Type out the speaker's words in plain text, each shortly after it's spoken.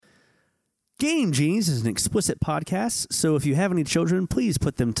Game Genies is an explicit podcast, so if you have any children, please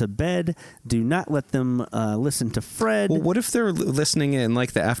put them to bed. Do not let them listen to Fred. Well, what if they're listening in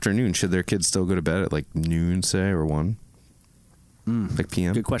like the afternoon? Should their kids still go to bed at like noon, say, or 1? Like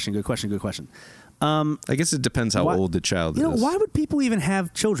p.m.? Good question. I guess it depends how old the child is. Why would people even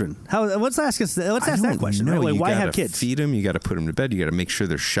have children? Let's ask that question. No, right? Why have kids? Feed them. You got to put them to bed. You got to make sure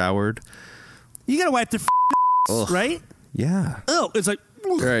they're showered. You got to wipe their right? Yeah. Oh, it's like.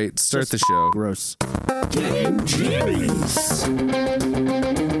 All right, start the show. Gross. Game Genies.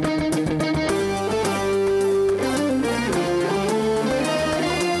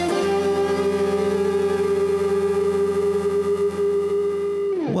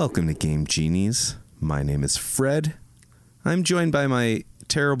 Welcome to Game Genies. My name is Fred. I'm joined by my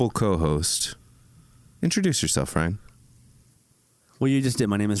terrible co-host. Introduce yourself, Ryan. Well, you just did.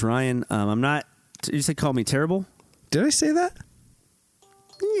 My name is Ryan. I'm not. You said call me terrible? Did I say that?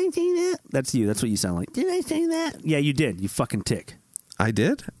 Did I say that? That's you. That's what you sound like. Did I say that? Yeah, you did. You fucking tick. I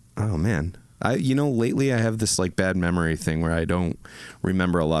did? Oh, man. Lately I have this like bad memory thing where I don't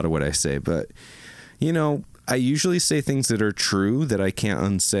remember a lot of what I say. But, I usually say things that are true that I can't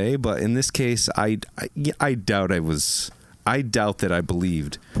unsay. But in this case, I doubt that I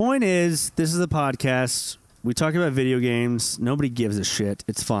believed. Point is, this is a podcast. We talk about video games. Nobody gives a shit.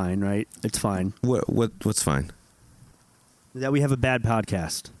 It's fine, right? It's fine. What's fine? That we have a bad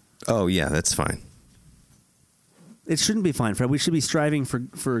podcast. Oh, yeah, that's fine. It shouldn't be fine, Fred. We should be striving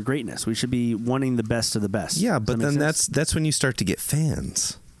for greatness. We should be wanting the best of the best. Yeah, but then that's when you start to get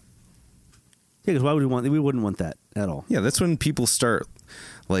fans. Yeah, because why would we wouldn't want that at all. Yeah, that's when people start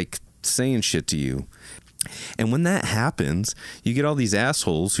like saying shit to you. And when that happens, you get all these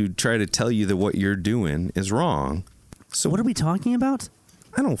assholes who try to tell you that what you're doing is wrong. So what are we talking about?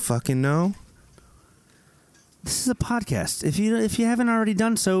 I don't fucking know. This is a podcast. If you haven't already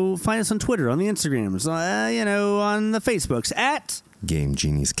done so, find us on Twitter, on the Instagrams, on the Facebooks at Game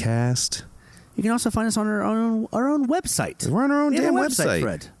Genies Cast. You can also find us on our own website. We're on our own damn website,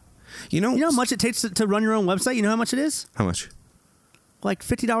 Fred. You know how much it takes to run your own website? You know how much it is? How much? Like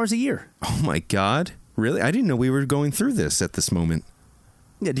 $50 a year. Oh my God. Really? I didn't know we were going through this at this moment.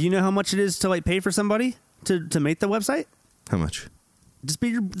 Yeah, do you know how much it is to like pay for somebody to make the website? How much? Just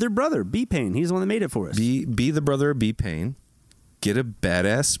be their brother, B-Pain. He's the one that made it for us. Be the brother of B-Pain. Get a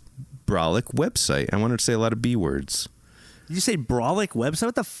badass brolic website. I wanted to say a lot of B words. Did you say brolic website?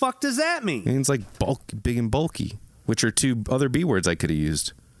 What the fuck does that mean? It means like big and bulky, which are two other B words I could have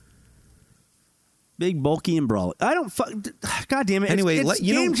used. Big, bulky, and brolic. I don't fuck. God damn it. Anyway, it's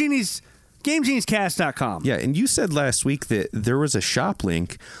Game Genies. GameGeniesCast.com. Yeah, and you said last week that there was a shop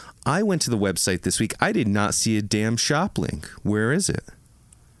link. I went to the website this week. I did not see a damn shop link. Where is it?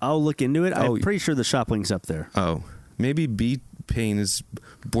 I'll look into it. I'm pretty sure the shop link's up there. Oh, maybe B-Pain is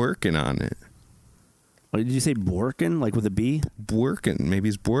working on it. What, did you say Borkin, like with a B? Working. Maybe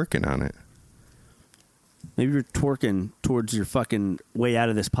he's working on it. Maybe you're twerking towards your fucking way out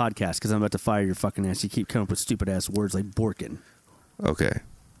of this podcast because I'm about to fire your fucking ass. You keep coming up with stupid-ass words like Borkin. Okay.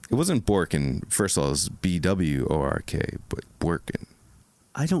 It wasn't Borkin. First of all, it was B-W-O-R-K, but Borkin.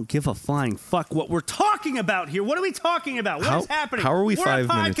 I don't give a flying fuck what we're talking about here. What are we talking about? What is happening? How are we we're 5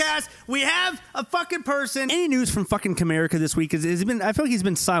 a minutes? podcast. We have a fucking person. Any news from fucking Comerica this week? I feel like he's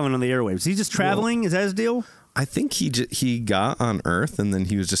been silent on the airwaves. Is he just traveling? Well, is that his deal? I think he got on Earth, and then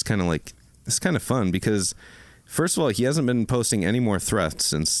he was just kind of like, it's kind of fun because, first of all, he hasn't been posting any more threats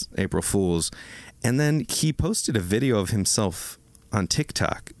since April Fool's. And then he posted a video of himself on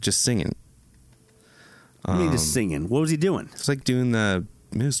TikTok just singing. What do you mean just singing? What was he doing? It's like doing the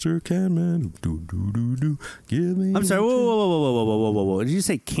Mr. Canman. Do, give me. I'm sorry. Whoa. Did you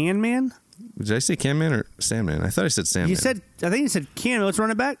say Can Man? Did I say Canman or Sandman? I thought I said Sandman. I think you said Can. Let's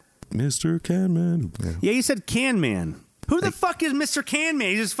run it back. Mr. Canman. Yeah, you said Can Man. Who the fuck is Mr. Can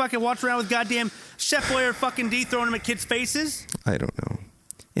Man? He just fucking walks around with goddamn Chef Boyer fucking D throwing him at kids' faces? I don't know.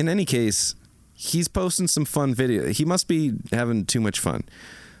 In any case, he's posting some fun video. He must be having too much fun.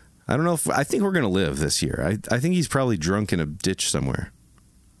 I don't know I think we're going to live this year. I think he's probably drunk in a ditch somewhere.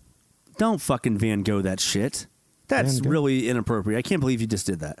 Don't fucking Van Gogh that shit. That's really inappropriate. I can't believe you just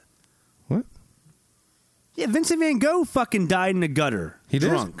did that. What? Yeah, Vincent Van Gogh fucking died in a gutter. He did?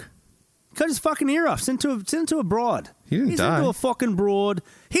 Drunk. Cut his fucking ear off. Sent to a broad. He didn't die. He's into a fucking broad.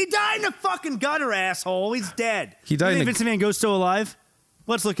 He died in a fucking gutter, asshole. He's dead. He died. You think Vincent Van Gogh's still alive?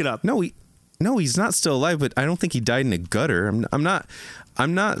 Let's look it up. No, he's not still alive. But I don't think he died in a gutter. I'm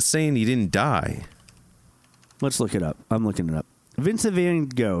not saying he didn't die. Let's look it up. I'm looking it up. Vincent Van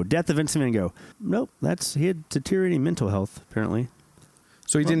Gogh. Death of Vincent Van Gogh. Nope. He had deteriorating mental health, apparently.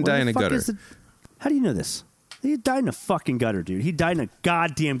 So he didn't die in a gutter. How do you know this? He died in a fucking gutter, dude. He died in a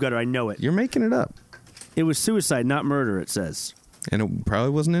goddamn gutter. I know it. You're making it up. It was suicide, not murder, it says. And it probably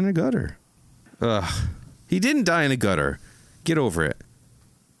wasn't in a gutter. Ugh. He didn't die in a gutter. Get over it.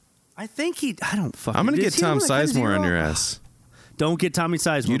 I think I don't fucking... I'm going to get Is he Tom the one that Sizemore got on your zero? ass. Don't get Tommy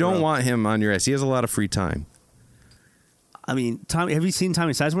Sizemore, You don't bro. want him on your ass. He has a lot of free time. I mean, Tommy, have you seen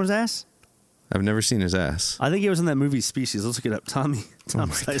Tommy Sizemore's ass? I've never seen his ass. I think it was in that movie Species. Let's look it up. Tom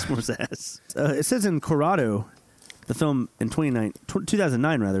Sizemore's ass. It says in Corrado, the film in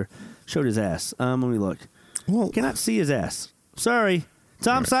 2009 rather, showed his ass. Let me look. Well, Cannot see his ass. Sorry.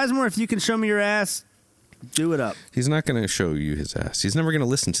 Tom Sizemore, if you can show me your ass, do it up. he's not going to show you his ass. He's never going to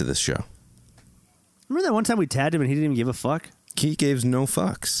listen to this show. Remember that one time we tagged him and he didn't even give a fuck? He gives no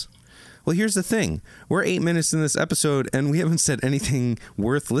fucks. Well, here's the thing. We're 8 minutes in this episode, and we haven't said anything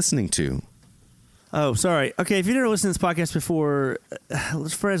worth listening to. Oh, sorry. Okay, if you've never listened to this podcast before,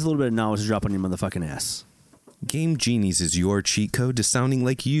 Fred has a little bit of knowledge to drop on your motherfucking ass. Game Genies is your cheat code to sounding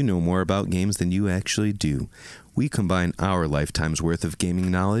like you know more about games than you actually do. We combine our lifetime's worth of gaming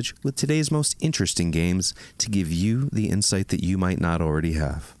knowledge with today's most interesting games to give you the insight that you might not already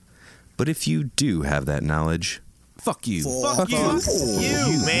have. But if you do have that knowledge, fuck you. Fuck you.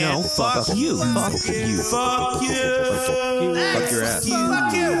 You, man. No, fuck you. Fuck you. Fuck you. Fuck your ass.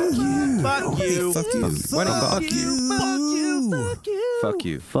 Fuck you. Fuck you. Fuck you. Why don't fuck you? Fuck you. Fuck you. Fuck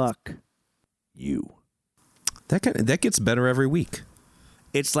you. Fuck you. That gets better every week.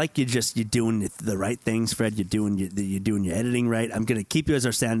 It's like you're doing the right things, Fred. You're doing your editing right. I'm going to keep you as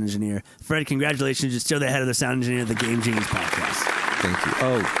our sound engineer. Fred, congratulations. You're still the head of the sound engineer of the Game Genius podcast. Thank you.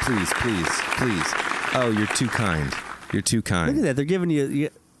 Oh, please. Oh, you're too kind. You're too kind. Look at that. They're giving you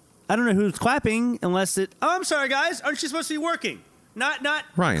I don't know who's clapping unless it... Oh, I'm sorry, guys. Aren't you supposed to be working? Not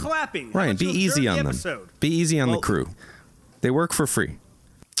Ryan, clapping. Ryan, be easy on them. Episode? Be easy on the crew. They work for free.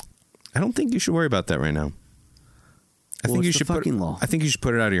 I don't think you should worry about that right now. I think you should fucking law. I think you should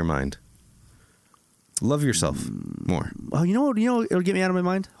put it out of your mind. Love yourself more. Oh, you know what? It'll get me out of my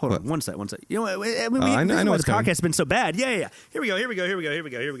mind. Hold What? on, one sec. You know, I I know why it's the coming. podcast has been so bad. Yeah. Here we go.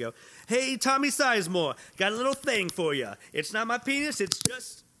 Hey, Tommy Sizemore, got a little thing for you. It's not my penis. It's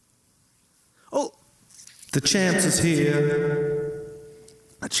just. Oh, The champs is here.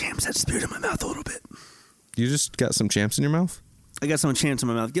 the champs had spirit in my mouth a little bit. You just got some champs in your mouth? I got some champs in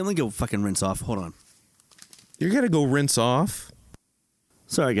my mouth. Let me go fucking rinse off. Hold on. You gotta go rinse off.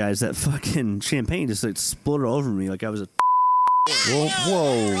 Sorry, guys. That fucking champagne just exploded all over me like I was a.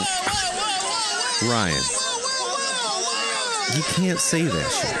 Whoa. Ryan. You can't say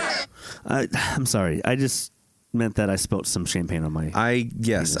that shit. I'm sorry. I just meant that I spilt some champagne on my. I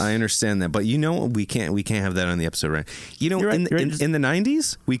understand that, but you know we can't have that on the episode, right? You know, You're right, you're right. in the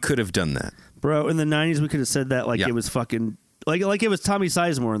 90s, we could have done that. Bro, in the 90s, we could have said that like Yeah. it was fucking. Like it was Tommy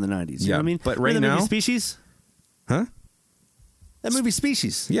Sizemore in the 90s. You know what I mean? But Remember right the now- movie Species? Huh? That movie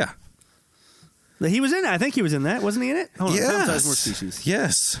Species. Yeah. He was in it. I think he was in that. Wasn't he in it? Hold on. Tom Yes. Sizemore Species.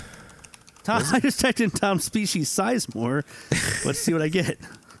 Yes. Tom, I just typed in Tom Species Sizemore. Let's see what I get.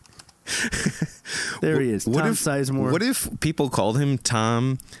 There he is. Tom Sizemore. What if people called him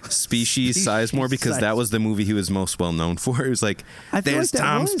Tom Species Sizemore because that was the movie he was most well known for? It was like, I feel there's like that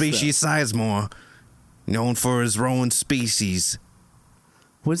Tom was, Species Sizemore, known for his rowing species.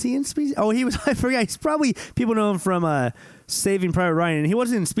 Was he in Species? Oh, he was. I forgot. He's probably, people know him from Saving Private Ryan. And he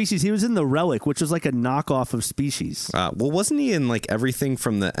wasn't in Species. He was in The Relic, which was like a knockoff of Species. Well, wasn't he in like everything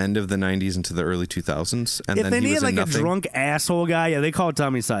from the end of the 90s into the early 2000s? And If then they he needed was like in a nothing? drunk asshole guy, yeah, they call it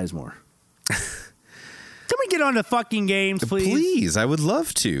Tommy Sizemore. Can we get on to fucking games, please? Please, I would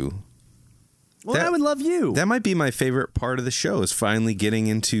love to. Well, I would love you. That might be my favorite part of the show, is finally getting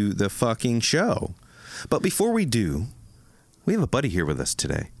into the fucking show. But before we do, we have a buddy here with us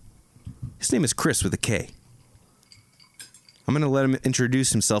today. His name is Chris with a K. I'm going to let him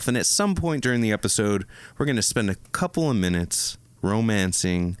introduce himself, and at some point during the episode, we're going to spend a couple of minutes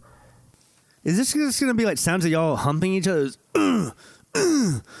romancing. Is this just going to be like sounds of y'all humping each other?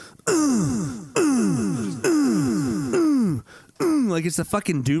 Like it's the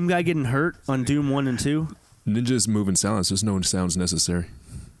fucking Doom guy getting hurt on Doom 1 and 2? Ninjas move in silence. There's no sounds necessary.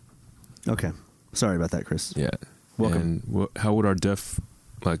 Okay. Sorry about that, Chris. Yeah. Welcome. And how would our deaf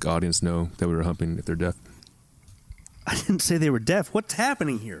audience know that we were humping if they're deaf? I didn't say they were deaf. What's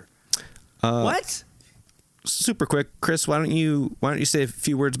happening here? What? Super quick, Chris, why don't you say a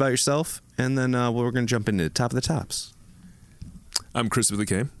few words about yourself, and then we're going to jump into the top of the tops. I'm Chris with a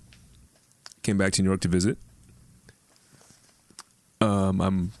K. Came back to New York to visit.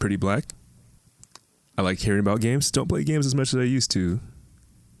 I'm pretty black. I like hearing about games. Don't play games as much as I used to.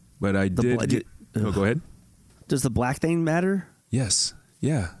 But I did. Ugh. Go ahead. Does the black thing matter? Yes.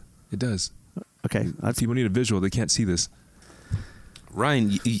 Yeah, it does. Okay. People need a visual. They can't see this.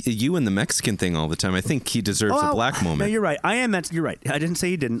 Ryan, you and the Mexican thing all the time. I think he deserves a black moment. No, you're right. I am. You're right. I didn't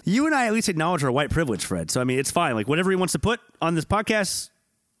say he didn't. You and I at least acknowledge our white privilege, Fred. So I mean, it's fine. Like whatever he wants to put on this podcast,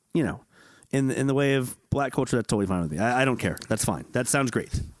 you know, in the way of black culture, that's totally fine with me. I don't care. That's fine. That sounds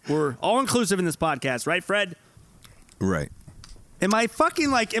great. We're all inclusive in this podcast, right, Fred? Right. Am I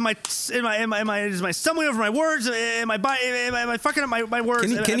fucking like? Am I? Is my stumbling over my words? Am I fucking up my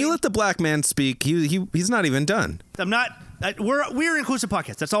words? Can you let the black man speak? He's not even done. I'm not. We're an inclusive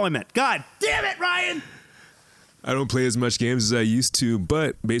podcast. That's all I meant. God damn it, Ryan. I don't play as much games as I used to,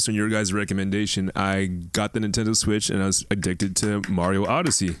 but based on your guys' recommendation, I got the Nintendo Switch and I was addicted to Mario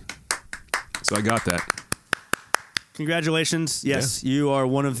Odyssey. So I got that. Congratulations. Yes, you are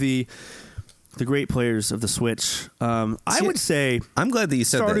one of the great players of the Switch. I would say... I'm glad that you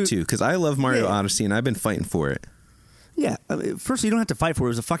said that, too, because I love Mario Odyssey, and I've been fighting for it. Yeah. First, you don't have to fight for it. It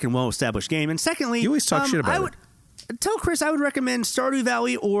was a fucking well-established game. And secondly... You always talk shit about it. Tell Chris I would recommend Stardew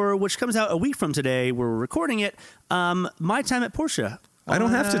Valley, or which comes out a week from today, where we're recording it, My Time at Portia. I don't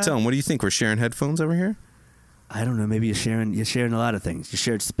have to tell him. What do you think? We're sharing headphones over here? I don't know. Maybe you're sharing a lot of things. You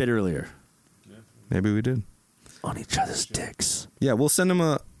shared spit earlier. Yeah. Maybe we did. On each other's dicks. Yeah, we'll send him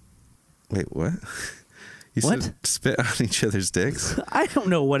a... Wait, what? You what? said spit on each other's dicks? I don't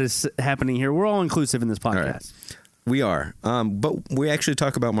know what is happening here. We're all inclusive in this podcast. All right. We are. But we actually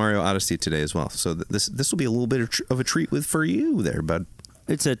talk about Mario Odyssey today as well. So this will be a little bit of a treat for you there, bud.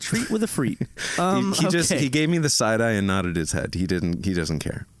 It's a treat with a freak. He gave me the side eye and nodded his head. He doesn't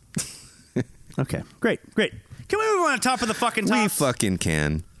care. Okay. Great. Can we move on to top of the fucking tops? We fucking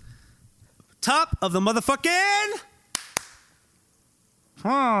can. Top of the motherfucking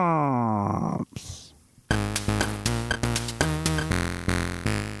tops.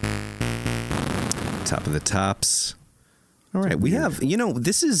 Top of the tops. All right, we have,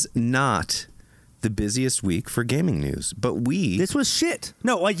 this is not the busiest week for gaming news, but this was shit.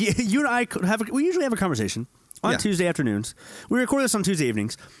 No, like you and I we usually have a conversation on Tuesday afternoons. We record this on Tuesday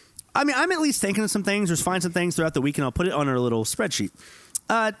evenings. I mean, I'm at least thinking of some things or find some things throughout the week, and I'll put it on our little spreadsheet.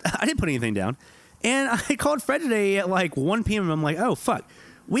 I didn't put anything down, and I called Fred today at like 1 p.m. and I'm like, oh fuck,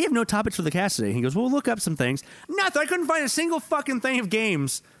 we have no topics for the cast today. He goes, well, look up some things. Nothing. I couldn't find a single fucking thing of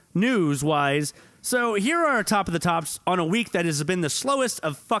games news wise. So here are our top of the tops on a week that has been the slowest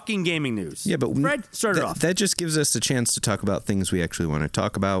of fucking gaming news. Yeah, but Fred, start it off. That just gives us a chance to talk about things we actually want to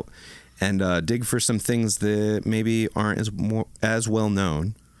talk about and dig for some things that maybe aren't as well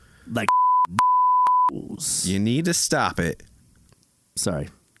known. Like you need to stop it. Sorry.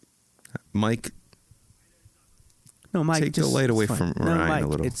 Mike. No, Mike. Take the light away from Ryan a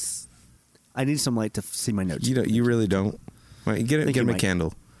little. I need some light to see my notes. You really don't? Right, get him a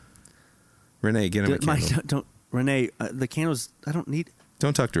candle. Renee, get him a candle. Renee, the candles, I don't need.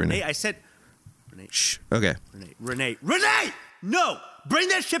 Don't talk to Renee. Renee, I said. Renee. Shh. Okay. Renee! No! Bring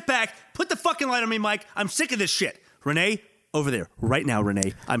that shit back. Put the fucking light on me, Mike. I'm sick of this shit. Renee, over there. Right now,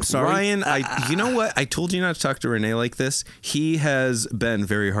 Renee. I'm sorry. Ryan, you know what? I told you not to talk to Renee like this. He has been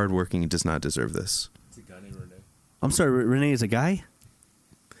very hardworking. He does not deserve this. It's a guy named Renee. I'm sorry, Renee is a guy?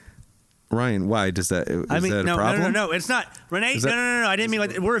 Ryan, why does that? Is that a problem? No, it's not. Renee, no. I didn't mean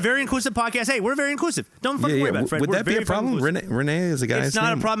like we're a very inclusive podcast. Hey, we're very inclusive. Don't fucking worry about it, Fred. Would that be a problem? Renee is a guy's name? It's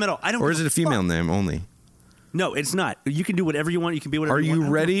not a problem at all. I don't. Or is it a female name only? No, it's not. You can do whatever you want. You can be whatever you want. Are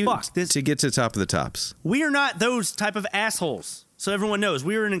you ready to get to top of the tops? We are not those type of assholes. So everyone knows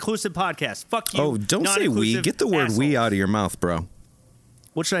we are an inclusive podcast. Fuck you. Oh, don't say we. Get the word assholes. We out of your mouth, bro.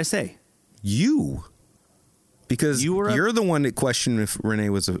 What should I say? You. Because you're the one that questioned if Renee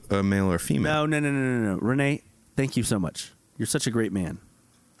was a male or female. No. Renee, thank you so much. You're such a great man.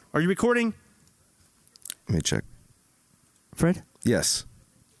 Are you recording? Let me check. Fred? Yes.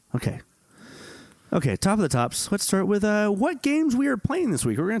 Okay, top of the tops. Let's start with what games we are playing this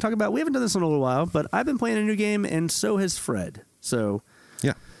week. We're going to talk about, we haven't done this in a little while, but I've been playing a new game, and so has Fred. So,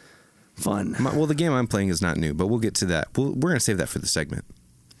 yeah. Fun. Well, the game I'm playing is not new, but we'll get to that. We're going to save that for the segment.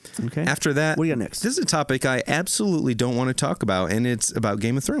 Okay. After that, what do you got next? This is a topic I absolutely don't want to talk about, and it's about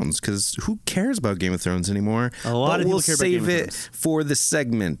Game of Thrones, because who cares about Game of Thrones anymore? A lot of people care about Game of Thrones. We'll save it for the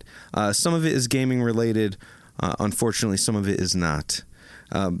segment. Some of it is gaming related. Unfortunately, some of it is not.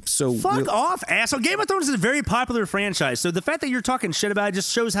 Fuck off, asshole. Game of Thrones is a very popular franchise, so the fact that you're talking shit about it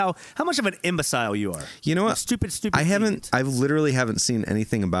just shows how much of an imbecile you are. You know what? Stupid I literally haven't seen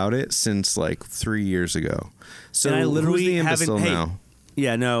anything about it since like 3 years ago. So and I literally who's the imbecile now?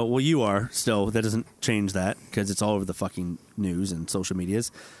 Yeah, no, well, you are still. That doesn't change that because it's all over the fucking news and social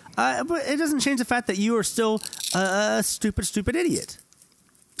medias. But it doesn't change the fact that you are still a stupid idiot.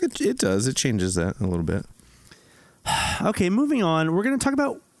 It does. It changes that a little bit. Okay, moving on. We're going to talk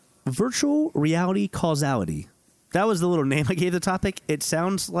about virtual reality causality. That was the little name I gave the topic. It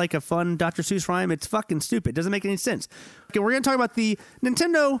sounds like a fun Dr. Seuss rhyme. It's fucking stupid. It doesn't make any sense. Okay, we're going to talk about the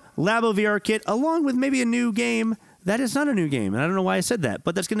Nintendo Labo VR kit, along with maybe a new game that is not a new game. And I don't know why I said that,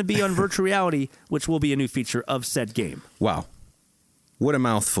 but that's going to be on virtual reality, which will be a new feature of said game. Wow. What a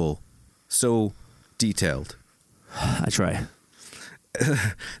mouthful. So detailed. I try.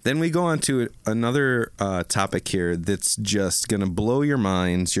 Then we go on to another topic here that's just going to blow your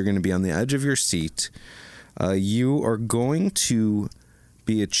minds. You're going to be on the edge of your seat. You are going to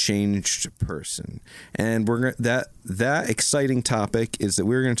be a changed person, and we're that exciting topic is that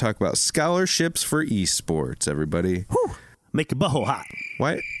we're going to talk about scholarships for esports. Everybody, Whew. Make your butthole hot.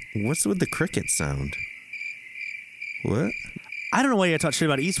 why? What's with the cricket sound? What? I don't know why you talk shit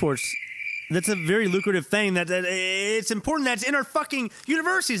about esports. That's a very lucrative thing. That it's important. That's in our fucking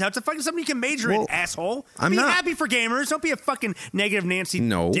universities. How it's a fucking something you can major in, asshole. I'm be not happy for gamers. Don't be a fucking negative Nancy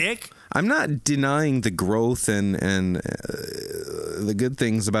dick. I'm not denying the growth and the good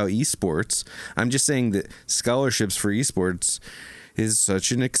things about esports. I'm just saying that scholarships for esports is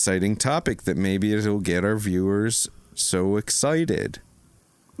such an exciting topic that maybe it'll get our viewers so excited.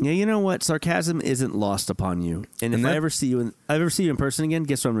 Yeah, you know what? Sarcasm isn't lost upon you. And if I ever see you in person again,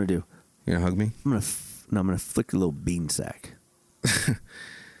 guess what I'm gonna do? You gonna hug me? I'm gonna flick your little bean sack.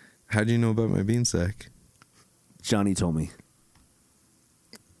 How do you know about my bean sack? Johnny told me.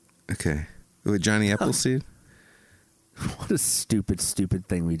 Okay. With Johnny Appleseed? What a stupid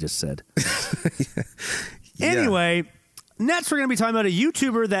thing we just said. Yeah. Anyway, next we're going to be talking about a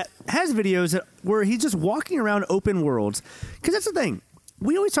YouTuber that has videos where he's just walking around open worlds. Because that's the thing.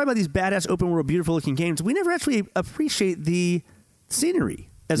 We always talk about these badass open world, beautiful looking games. We never actually appreciate the scenery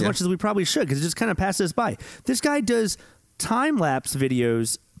as much as we probably should, because it just kind of passes us by. This guy does time-lapse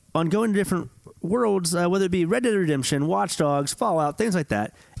videos on going to different worlds, whether it be Red Dead Redemption, Watch Dogs, Fallout, things like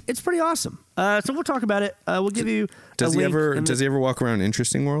that. It's pretty awesome. So we'll talk about it. We'll give you Does a he link ever walk around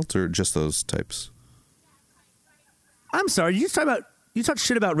interesting worlds or just those types? I'm sorry, you talked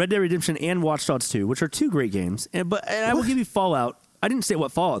shit about Red Dead Redemption and Watch Dogs 2, which are two great games. And I will give you Fallout. I didn't say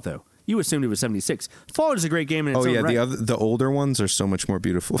what Fallout though. You assumed it was 76. Fallout is a great game in its own right. The older ones are so much more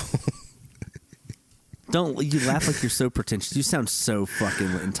beautiful. Don't you laugh like you're so pretentious. You sound so fucking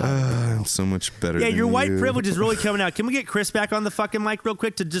entitled. I'm so much better than your white you. privilege is really coming out. Can we get Chris back on the fucking mic real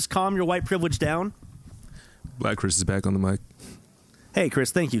quick to just calm your white privilege down? Black Chris is back on the mic. Hey,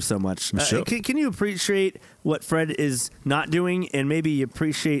 Chris, thank you so much. Sure. Can you appreciate what Fred is not doing, and maybe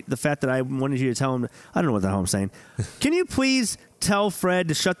appreciate the fact that I wanted you to tell him? I don't know what the hell I'm saying. Can you please tell Fred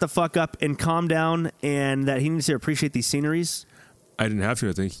to shut the fuck up and calm down, and that he needs to appreciate these sceneries? I didn't have to.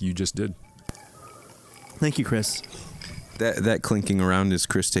 I think you just did. Thank you, Chris. That clinking around is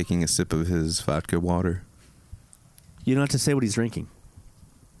Chris taking a sip of his vodka water. You don't have to say what he's drinking.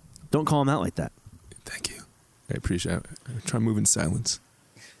 Don't call him out like that. Thank you. I appreciate it. I try to move in silence.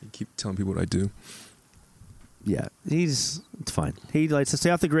 You keep telling people what I do. Yeah, it's fine. He likes to stay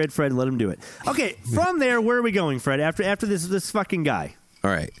off the grid, Fred, and let him do it. Okay, from there, where are we going, Fred, after this fucking guy?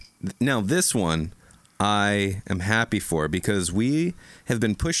 All right. Now, this one I am happy for because we have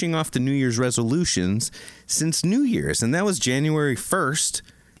been pushing off the New Year's resolutions since New Year's, and that was January 1st.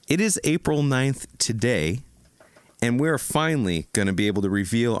 It is April 9th today, and we're finally going to be able to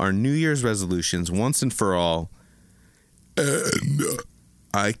reveal our New Year's resolutions once and for all. And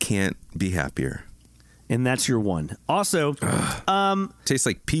I can't be happier. And that's your one. Also, Tastes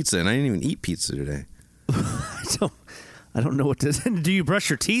like pizza, and I didn't even eat pizza today. I don't know what to. Do you brush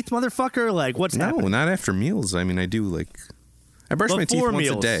your teeth, motherfucker? Like, what's happening? No, not after meals. I mean, I do I brush my teeth Before once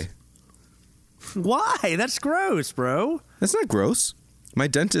a meals. day. Why? That's gross, bro. That's not gross. My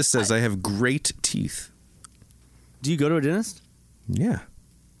dentist says I have great teeth. Do you go to a dentist? Yeah.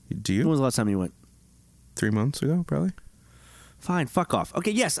 Do When you? was the last time you went? 3 months ago, probably. Fine, fuck off. Okay,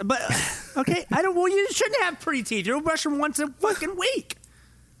 yes, but okay. I don't. Well, you shouldn't have pretty teeth. You don't brush them once a fucking week.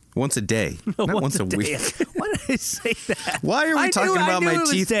 Once a day, not once a day. week. Why did I say that? Why are we talking about my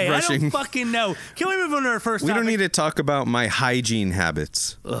teeth I brushing? don't fucking know. Can we move on to our first We topic? don't need to talk about my hygiene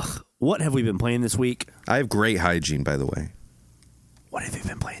habits. Ugh. What have we been playing this week? I have great hygiene, by the way. What have you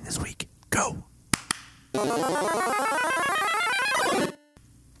been playing this week? Go.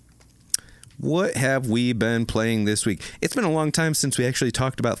 What have we been playing this week? It's been a long time since we actually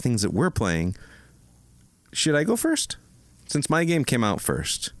talked about things that we're playing. Should I go first? Since my game came out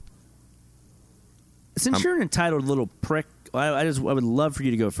first. Since you're an entitled little prick, I would love for you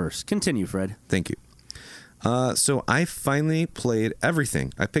to go first. Continue, Fred. Thank you. So I finally played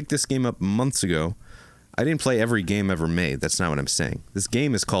everything. I picked this game up months ago. I didn't play every game ever made. That's not what I'm saying. This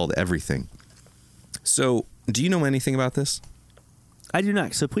game is called Everything. So, do you know anything about this? I do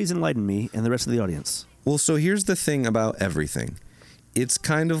not. So please enlighten me and the rest of the audience. Well, so here's the thing about everything. It's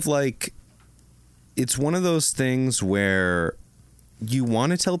kind of like, it's one of those things where you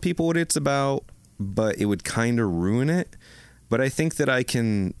want to tell people what it's about, but it would kind of ruin it. But I think that I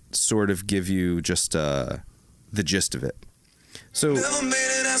can sort of give you just the gist of it. So Never made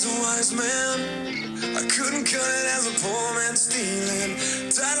it as a wise man. I couldn't cut it as a poor man stealing.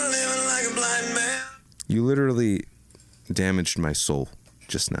 Tired of living like a blind man. you literally damaged my soul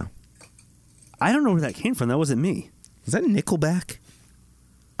just now. I don't know where that came from. That wasn't me. Is that Nickelback?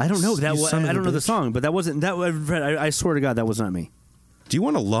 I don't know. You son of I a don't know the bitch. song, but that wasn't that. I swear to God, that was not me. Do you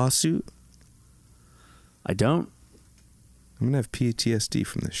want a lawsuit? I don't. I'm gonna have PTSD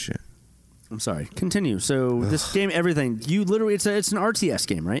from this shit. I'm sorry. Continue. So this game, everything you literally, it's an RTS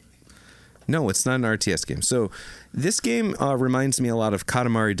game, right? No, it's not an RTS game. So this game reminds me a lot of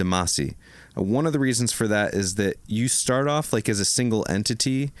Katamari Damacy. One of the reasons for that is that you start off like as a single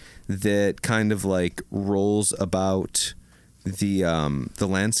entity that kind of like rolls about the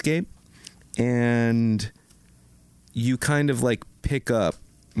landscape, and you kind of like pick up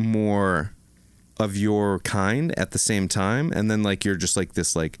more of your kind at the same time, and then like you're just like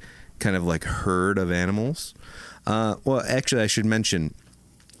this like kind of like herd of animals. Well, actually, I should mention,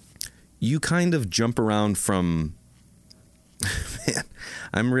 you kind of jump around from. Man,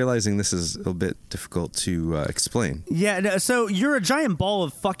 I'm realizing this is a bit difficult to explain. Yeah. No, so you're a giant ball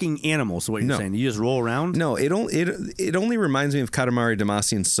of fucking animals. Is what you're No. saying? You just roll around. No, it only reminds me of Katamari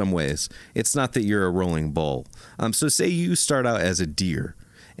Damacy in some ways. It's not that you're a rolling ball. So say you start out as a deer,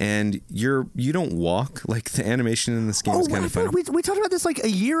 and you don't walk. Like the animation in this game is kind I of feel funny. like we talked about this like a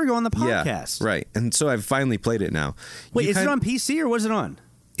year ago on the podcast. Yeah, right. And so I've finally played it now. Wait, You is it kind- on PC or was it on?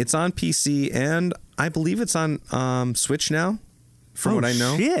 It's on PC, and I believe it's on Switch now, from what I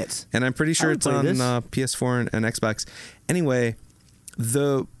know. Shit. And I'm pretty sure I would it's play on this. PS4 and Xbox. Anyway,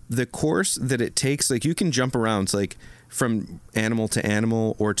 the course that it takes, like you can jump around, it's like from animal to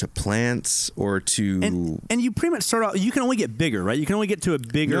animal, or to plants, or to. And you pretty much start out. You can only get bigger, right? You can only get to a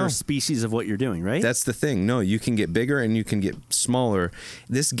bigger No. species of what you're doing, right? That's the thing. No, you can get bigger and you can get smaller.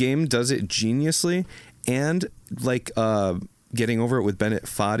 This game does it geniusly, and like getting over it with Bennett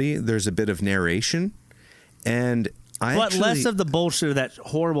Foddy, there's a bit of narration, and but less of the bullshit of that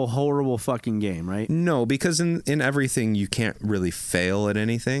horrible fucking game, right? No, because in everything you can't really fail at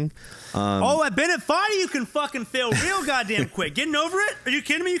anything. At Bennett Foddy, you can fucking fail real goddamn quick. Getting over it? Are you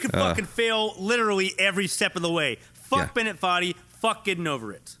kidding me? You can fucking fail literally every step of the way. Fuck Yeah. Bennett Foddy. Fuck getting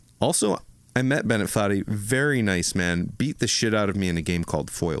over it. Also, I met Bennett Foddy. Very nice man. Beat the shit out of me in a game called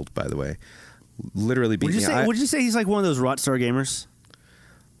Foiled, by the way. Literally beat Would you me. say? Would you say he's like one of those Rockstar gamers?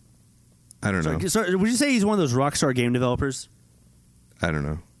 I don't know. Sorry, would you say he's one of those Rockstar game developers? I don't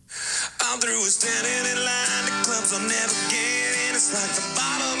know. I'm through with standing in line. The clubs I'll never get in. It's like the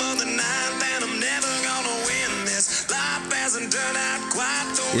bottom of the ninth, and I'm never gonna win this. Life hasn't turned out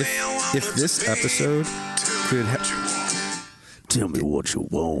quite the way I want If it this to be. episode could Tell me what you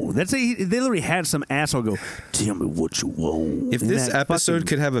want. They literally had some asshole go, tell me what you want. If And this that episode fucking-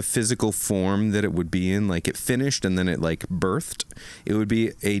 could have a physical form that it would be in, like it finished and then it like birthed, it would be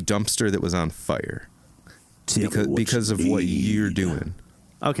a dumpster that was on fire Tell me what because you of what need. you're doing.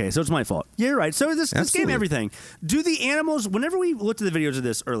 Okay, so it's my fault. Yeah, you're right. So this game, Absolutely. everything. Do the animals, whenever we looked at the videos of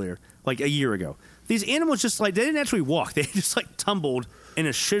this earlier, like a year ago, these animals just like, they didn't actually walk. They just like tumbled in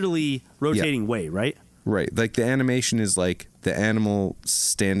a shittily rotating way, right? Right. Like the animation is like the animal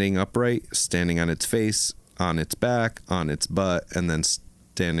standing upright, standing on its face, on its back, on its butt, and then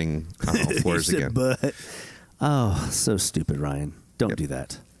standing on all fours He said, again. But, oh, so stupid, Ryan. Don't Yep. do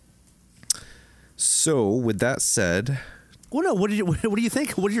that. So, with that said, Well, no. What do you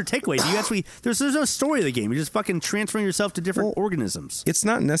think? What is your takeaway? Do you actually? There's no story of the game. You're just fucking transferring yourself to different organisms. it's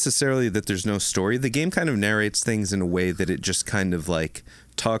not necessarily that there's no story. The game kind of narrates things in a way that it just kind of like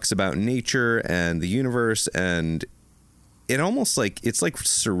talks about nature and the universe, and it almost like it's like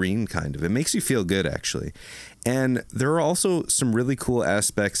serene kind of. It makes you feel good actually. And there are also some really cool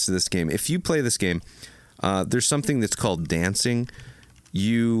aspects to this game. If you play this game, there's something that's called dancing.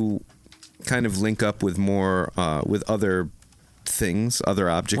 You kind of link up with more with other things, other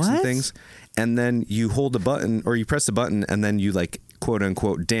objects and What? things, and then you hold a button or you press a button and then you like quote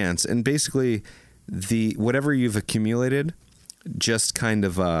unquote dance, and basically the whatever you've accumulated just kind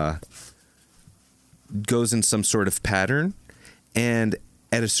of goes in some sort of pattern, and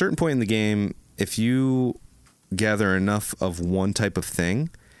at a certain point in the game, if you gather enough of one type of thing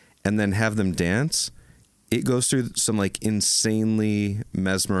and then have them dance, it goes through some like insanely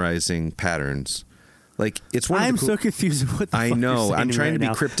mesmerizing patterns. Like it's one. I'm of the so confused with what the I fuck know. You're saying I'm trying to be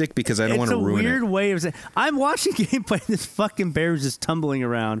right now. cryptic because I don't want to ruin It's a weird it. way of saying. I'm watching gameplay. This fucking bear is just tumbling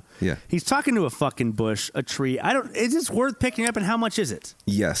around. Yeah. He's talking to a fucking bush, a tree. Is this worth picking up? And how much is it?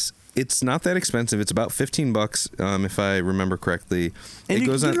 Yes, it's not that expensive. It's about $15, if I remember correctly. And it you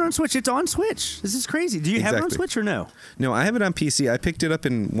goes can get on. it on Switch. It's on Switch. This is crazy. Do you have it on Exactly. Switch or no? No, I have it on PC. I picked it up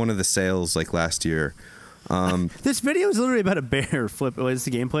in one of the sales like last year. This video is literally about a bear flip. Well, it's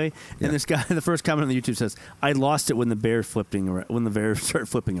the gameplay, Yeah. and this guy, the first comment on the YouTube says, "I lost it when the bear started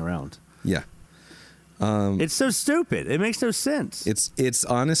flipping around." Yeah. It's so stupid. It makes no sense. It's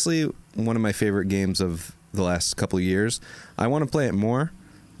honestly one of my favorite games of the last couple of years. I want to play it more.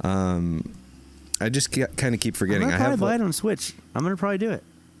 I just kind of keep forgetting. I'm I gonna have probably buy it on Switch. I'm gonna probably do it.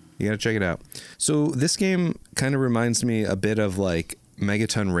 You got to check it out. So this game kind of reminds me a bit of like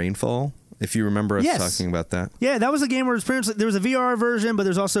Megaton Rainfall. If you remember us Yes. talking about that. Yeah, that was a game where it was there was a VR version, but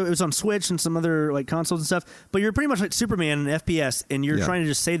it was on Switch and some other like consoles and stuff. But you're pretty much like Superman in FPS, and you're Yeah. trying to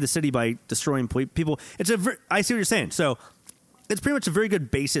just save the city by destroying people. I see what you're saying. So it's pretty much a very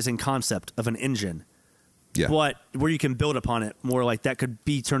good basis and concept of an engine. Yeah. But where you can build upon it more, like that could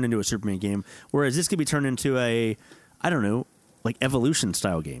be turned into a Superman game, whereas this could be turned into a, I don't know, like Evolution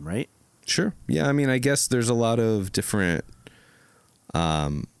style game, right? Sure. Yeah. I mean, I guess there's a lot of different.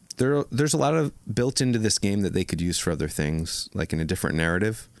 There's a lot of built into this game that they could use for other things, like in a different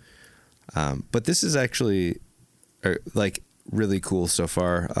narrative. But this is actually like really cool so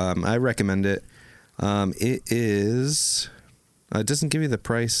far. I recommend it. It is. It doesn't give you the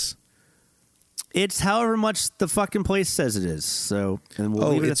price. It's however much the fucking place says it is. So, and we'll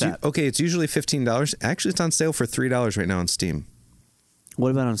leave it at it's that. okay. It's usually $15. Actually, it's on sale for $3 right now on Steam.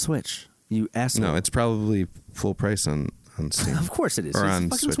 What about on Switch? You asshole. No, it's probably full price on Steam. Of course it is. Or It's on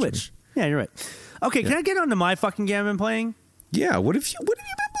fucking Switch. Switch. Yeah, you're right. Okay, can I get on to my fucking game I've been playing? Yeah. What have you been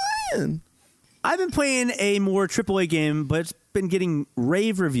playing? I've been playing a more AAA game, but it's been getting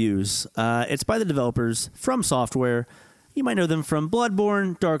rave reviews. It's by the developers From Software. You might know them from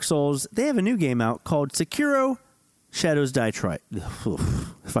Bloodborne, Dark Souls. They have a new game out called Sekiro: Shadows Die Twice.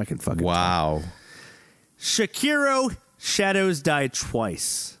 If I can fucking Wow. Sekiro: Shadows Die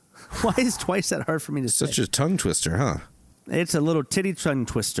Twice. Why is twice that hard for me to say? Such a tongue twister, huh? It's a little titty tongue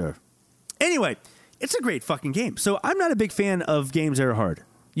twister. Anyway, it's a great fucking game. So I'm not a big fan of games that are hard.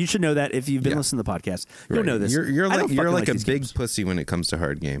 You should know that if you've been Yeah. listening to the podcast. You'll Right. know this. You're I don't like fucking a these big games. pussy when it comes to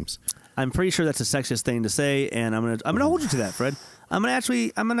hard games. I'm pretty sure that's a sexist thing to say, and I'm gonna hold you to that, Fred. I'm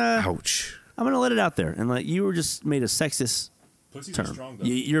gonna Ouch. let it out there and let you were just made a sexist Pussies term. are strong, though.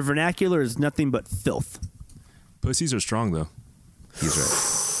 Your vernacular is nothing but filth. Pussies are strong, though. He's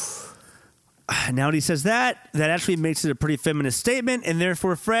right. Now that he says that actually makes it a pretty feminist statement, and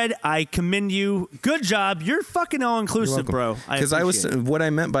therefore, Fred, I commend you. Good job. You're fucking all inclusive, bro. Because appreciate it. what I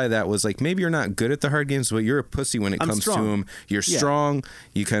meant by that was like maybe you're not good at the hard games, but you're a pussy when it I'm comes strong. to them. You're Yeah. strong.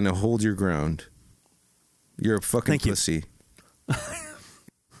 You kind of hold your ground. You're a fucking Thank you. pussy.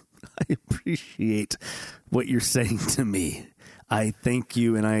 I appreciate what you're saying to me. I thank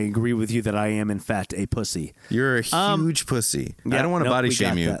you, and I agree with you that I am, in fact, a pussy. You're a huge pussy. I Yeah, don't want to nope, body we shame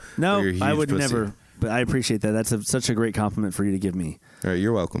got you. that. No, but you're a huge I would pussy. never. But I appreciate that. That's such a great compliment for you to give me. All right,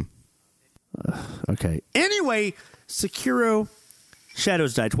 you're welcome. Okay. Anyway, Sekiro: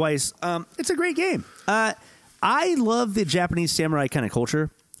 Shadows Die Twice. It's a great game. I love the Japanese samurai kind of culture,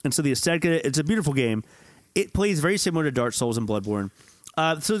 and so the aesthetic. It's a beautiful game. It plays very similar to Dark Souls and Bloodborne.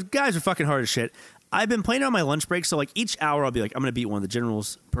 So the guys are fucking hard as shit. I've been playing on my lunch break, so like each hour I'll be like, I'm gonna beat one of the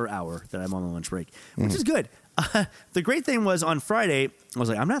generals per hour that I'm on my lunch break, which is good. The great thing was on Friday, I was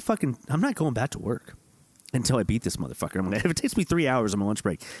like, I'm not going back to work until I beat this motherfucker. I'm like, if it takes me 3 hours on my lunch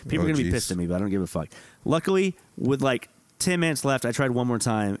break, people are gonna be jeez. pissed at me, but I don't give a fuck. Luckily, with like 10 minutes left, I tried one more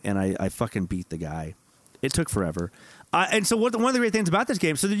time and I fucking beat the guy. It took forever. And so one of the great things about this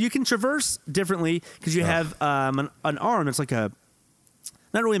game, so that you can traverse differently because you have an arm. It's like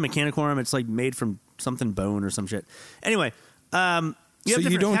not really a mechanical arm. It's like made from something bone or some shit. Anyway, So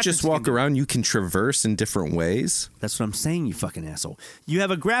you don't just walk around. You can traverse in different ways. That's what I'm saying, you fucking asshole. You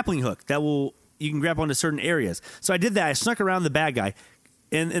have a grappling hook you can grab onto certain areas. So I did that. I snuck around the bad guy,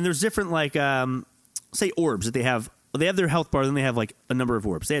 and there's different like say orbs that they have. They have their health bar, then they have like a number of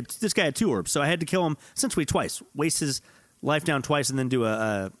orbs. This guy had 2 orbs, so I had to kill him essentially twice, waste his life down twice, and then do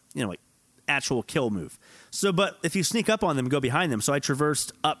a like actual kill move. So, but if you sneak up on them, go behind them. So I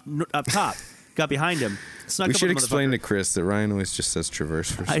traversed up top, got behind him. Snuck We up should on the explain motherfucker. to Chris that Ryan always just says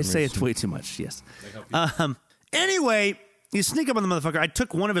traverse for some I say reason. it way too much. Yes. Anyway, you sneak up on the motherfucker. I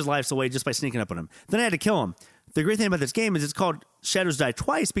took one of his lives away just by sneaking up on him. Then I had to kill him. The great thing about this game is it's called Shadows Die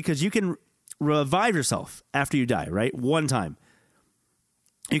Twice because you can revive yourself after you die, right? One time.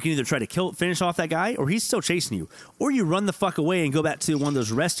 You can either try to finish off that guy, or he's still chasing you, or you run the fuck away and go back to one of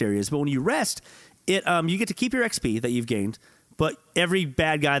those rest areas. But when you rest, you get to keep your XP that you've gained, but every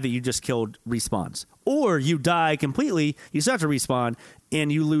bad guy that you just killed respawns. Or you die completely, you still have to respawn,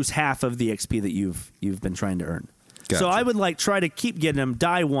 and you lose half of the XP that you've been trying to earn. Gotcha. So I would try to keep getting them,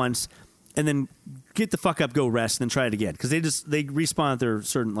 die once, and then get the fuck up, go rest, and then try it again, because they respawn at their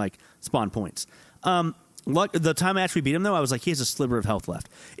certain spawn points. The time I actually beat him, though, I was like, he has a sliver of health left.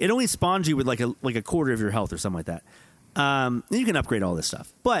 It only spawns you with a quarter of your health or something like that. And you can upgrade all this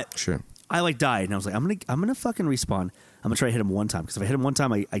stuff, but Sure. I died, and I was like, I'm gonna fucking respawn. I'm gonna try to hit him one time, because if I hit him one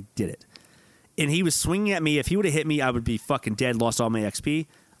time, I did it. And he was swinging at me. If he would have hit me, I would be fucking dead, lost all my XP.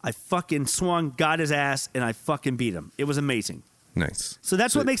 I fucking swung, got his ass, and I fucking beat him. It was amazing. Nice. So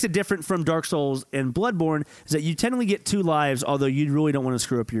that's what makes it different from Dark Souls and Bloodborne, is that you technically get 2 lives, although you really don't want to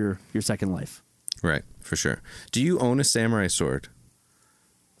screw up your second life. Right, for sure. Do you own a samurai sword?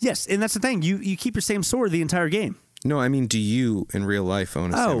 Yes, and that's the thing. You keep your same sword the entire game. No, I mean, do you in real life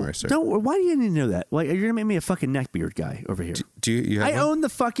own a samurai sword? Don't. Why do you need to know that? You're gonna make me a fucking neckbeard guy over here. Do you have I one? own the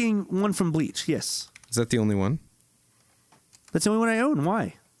fucking one from Bleach. Yes, Is that the only one? that's the only one I own.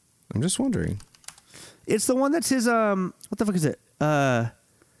 Why? I'm just wondering. It's the one that's his. What the fuck is it? Oh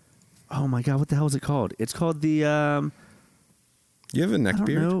my god, what the hell is it called? It's called the. You have a neck I don't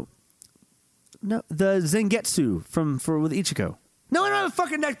beard? know. No, the Zangetsu with Ichigo. No, I don't have a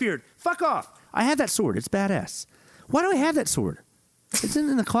fucking neckbeard. Fuck off. I have that sword. It's badass. Why do I have that sword? It's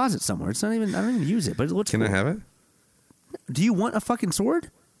in the closet somewhere. It's not even. I don't even use it, but it looks. Can cool. I have it? Do you want a fucking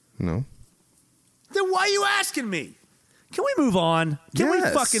sword? No. Then why are you asking me? Can we move on? Can we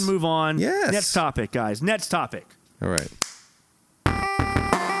Yes. fucking move on? Yes. Next topic, guys. Next topic. All right.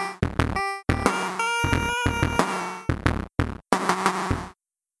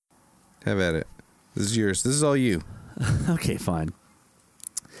 Have at it. This is yours. This is all you. Okay, fine.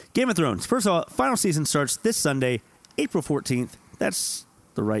 Game of Thrones. First of all, final season starts this Sunday, April 14th. That's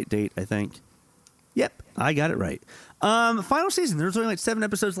the right date, I think. Yep, I got it right. Final season. There's only 7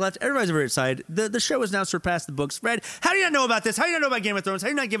 episodes left. Everybody's very excited. The show has now surpassed the books. Fred, how do you not know about this? How do you not know about Game of Thrones? How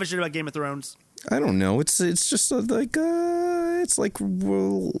do you not give a shit about Game of Thrones? I don't know. It's just it's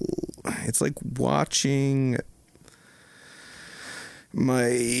like watching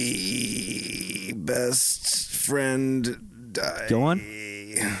my best friend die. Go on.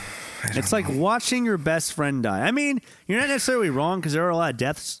 It's like watching your best friend die. I mean, you're not necessarily wrong, because there are a lot of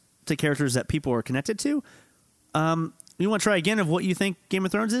deaths to characters that people are connected to. You want to try again of what you think Game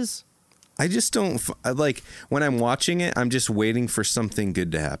of Thrones is? I just don't like when I'm watching it. I'm just waiting for something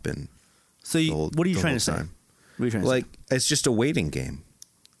good to happen. So what are you trying to say? time. What are you trying to Like it's just a waiting game.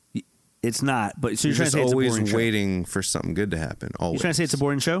 say? It's not. But so you're trying to just say it's a boring always show. waiting for something good to happen. Always. You're trying to say it's a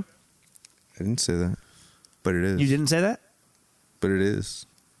boring show? I didn't say that, but it is. You didn't say that? But it is.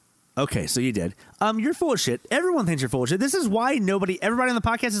 Okay, so you did. You're full of shit. Everyone thinks you're full of shit. This is why everybody on the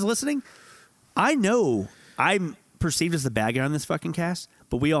podcast is listening. I know I'm perceived as the bad guy on this fucking cast,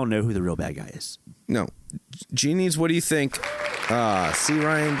 but we all know who the real bad guy is. No, Genies. What do you think? See,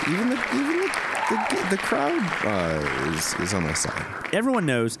 Ryan. Even the crowd is on my side. Everyone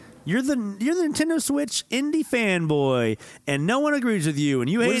knows you're the Nintendo Switch indie fanboy, and no one agrees with you. And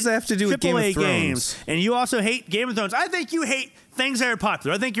you hate does that have to do with Game of AAA Thrones? games, and you also hate Game of Thrones. I think you hate things that are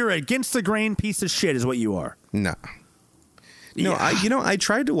popular. I think you're against the grain piece of shit, is what you are. No. No, Yeah. I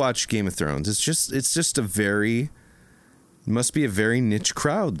tried to watch Game of Thrones. It's just must be a very niche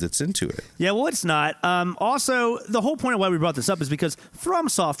crowd that's into it. Yeah, well, it's not. Also, the whole point of why we brought this up is because From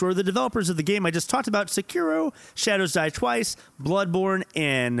Software, the developers of the game I just talked about, Sekiro, Shadows Die Twice, Bloodborne,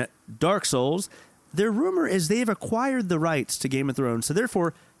 and Dark Souls, their rumor is they've acquired the rights to Game of Thrones. So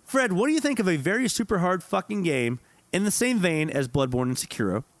therefore, Fred, what do you think of a very super hard fucking game in the same vein as Bloodborne and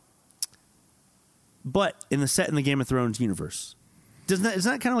Sekiro, but in the Game of Thrones universe? Isn't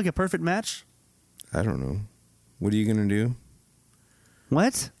that kind of like a perfect match? I don't know. What are you gonna do?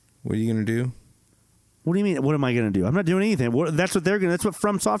 What? What are you gonna do? What do you mean? What am I going to do? I'm not doing anything. That's what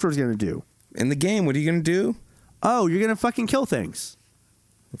From Software is going to do. In the game, what are you gonna do? Oh, you're going to fucking kill things.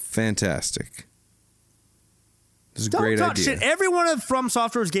 Fantastic. This is a Don't great talk idea. shit. Every one of From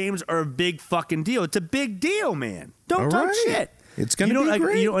Software's games are a big fucking deal. It's a big deal, man. Don't All talk right. shit. It's gonna You don't- be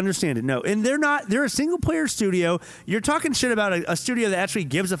great. You don't understand it. No, and they're a single player studio. You're talking shit about a studio that actually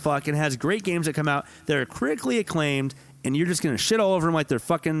gives a fuck and has great games that come out that are critically acclaimed, and you're just going to shit all over them like they're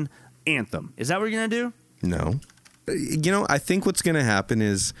fucking Anthem. Is that what you're going to do? No. I think what's going to happen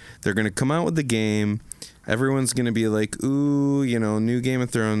is they're going to come out with the game. Everyone's going to be like, ooh, new Game of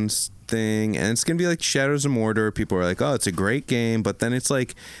Thrones thing. And it's going to be like Shadows of Mordor. People are like, oh, it's a great game. But then it's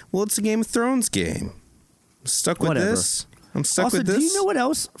like, well, it's a Game of Thrones game. Stuck with Whatever. this. I'm stuck Also, with this. do you know what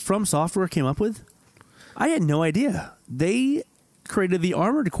else From Software came up with? I had no idea. They created the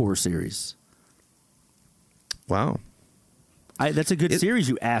Armored Core series. Wow. That's a good series,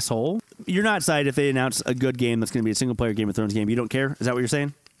 you asshole. You're not excited if they announce a good game that's going to be a single-player Game of Thrones game. You don't care? Is that what you're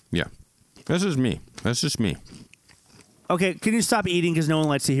saying? Yeah. That's just me. That's just me. Okay, can you stop eating because no one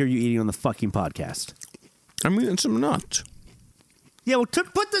likes to hear you eating on the fucking podcast? I'm eating some nuts. Yeah, well,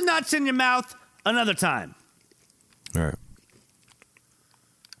 put the nuts in your mouth another time. All right.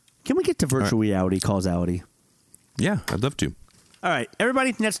 Can we get to virtual reality causality? Yeah, I'd love to. All right,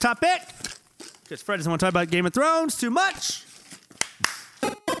 everybody, next topic. Because Fred doesn't want to talk about Game of Thrones too much.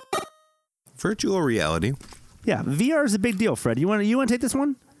 Virtual reality. Yeah, VR is a big deal, Fred. You want to take this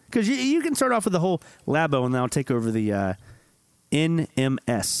one? Because you can start off with the whole Labo, and then I'll take over the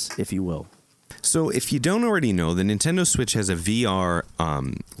NMS, if you will. So if you don't already know, the Nintendo Switch has a VR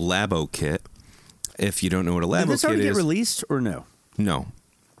Labo kit. If you don't know what a Labo kit is... Did this already get released, or no? No.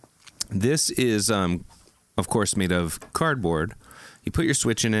 This is, of course, made of cardboard. You put your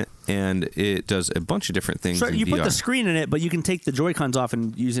Switch in it, and it does a bunch of different things in you VR. put the screen in it, but you can take the Joy-Cons off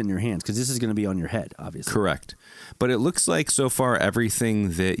and use it in your hands, because this is going to be on your head, obviously. Correct. But it looks like, so far,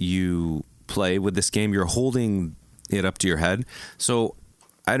 everything that you play with this game, you're holding it up to your head. So,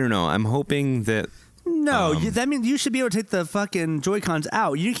 I don't know. I'm hoping that... No, that means you should be able to take the fucking Joy-Cons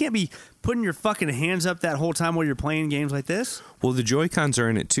out. You can't be putting your fucking hands up that whole time while you're playing games like this. Well, the Joy-Cons are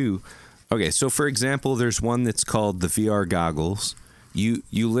in it, too. Okay, so, for example, there's one that's called the VR goggles. You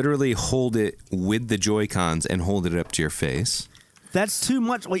literally hold it with the Joy-Cons and hold it up to your face. That's too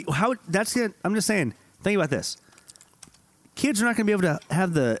much. Wait, how? That's it. I'm just saying. Think about this. Kids are not going to be able to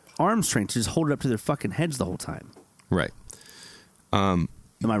have the arm strength to just hold it up to their fucking heads the whole time. Right. Am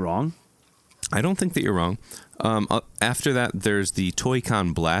I wrong? I don't think that you're wrong. After that, there's the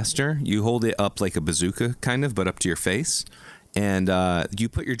Toy-Con Blaster. You hold it up like a bazooka, kind of, but up to your face. And you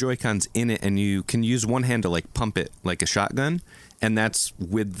put your Joy-Cons in it, and you can use one hand to like pump it like a shotgun. And that's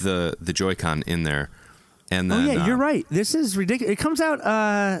with the Joy-Con in there. And then, oh, yeah, you're right. This is ridiculous. It comes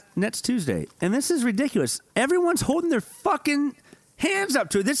out next Tuesday, and this is ridiculous. Everyone's holding their fucking hands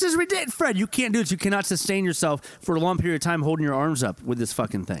up to it. This is ridiculous. Fred, you can't do this. You cannot sustain yourself for a long period of time holding your arms up with this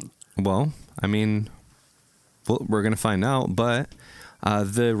fucking thing. Well, I mean, we're going to find out. But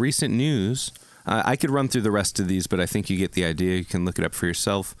the recent news, I could run through the rest of these, but I think you get the idea. You can look it up for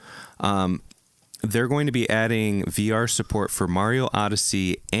yourself. They're going to be adding VR support for Mario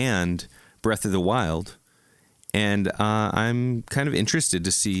Odyssey and Breath of the Wild. And I'm kind of interested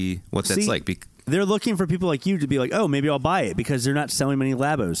to see what that's like. They're looking for people like you to be like, oh, maybe I'll buy it because they're not selling many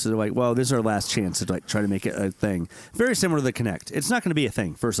Labos. So they're like, well, this is our last chance to like try to make it a thing. Very similar to the Kinect. It's not going to be a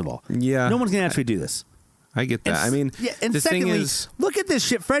thing, first of all. Yeah. No one's going to actually do this. I get that. And the secondly, thing is, look at this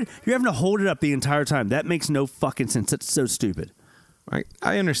shit, Fred. You're having to hold it up the entire time. That makes no fucking sense. That's so stupid.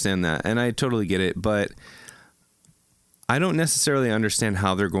 I understand that, and I totally get it, but I don't necessarily understand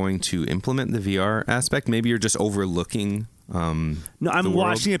how they're going to implement the VR aspect. Maybe you're just overlooking No, I'm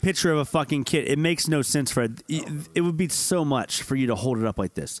watching a picture of a fucking kid. It makes no sense, Fred. It would be so much for you to hold it up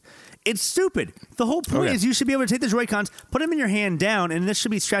like this. It's stupid. The whole point is you should be able to take the Joy-Cons, put them in your hand down, and this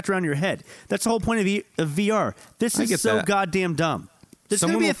should be strapped around your head. That's the whole point of VR. This is so goddamn dumb. It's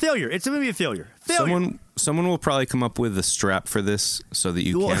going to be a failure. It's going to be a failure. Someone will probably come up with a strap for this so that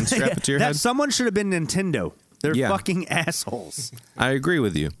you can strap it to your head. Someone should have been Nintendo. They're fucking assholes. I agree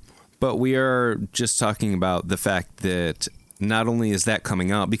with you. But we are just talking about the fact that not only is that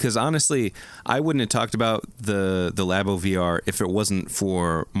coming out, because honestly, I wouldn't have talked about the Labo VR if it wasn't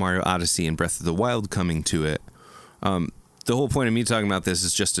for Mario Odyssey and Breath of the Wild coming to it. The whole point of me talking about this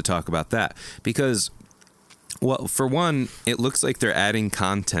is just to talk about that. Because, well, for one, it looks like they're adding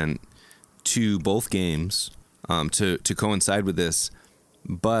content to both games to coincide with this.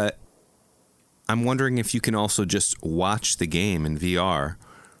 But I'm wondering if you can also just watch the game in VR.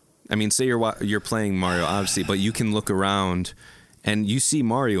 I mean, say you're playing Mario Odyssey, but you can look around and you see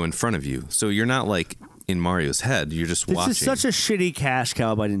Mario in front of you. So you're not like in Mario's head. You're just watching. This is such a shitty cash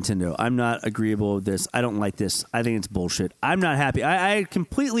cow by Nintendo. I'm not agreeable with this. I don't like this. I think it's bullshit. I'm not happy. I'm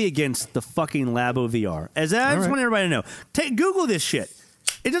completely against the fucking Labo VR. I just want everybody to know. Google this shit.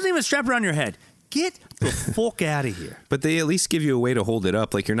 It doesn't even strap around your head. Get the fuck out of here. But they at least give you a way to hold it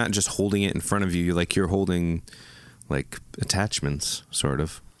up. Like you're not just holding it in front of you. Like you're holding like attachments, sort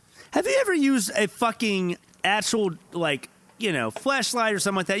of. Have you ever used a fucking actual, like, flashlight or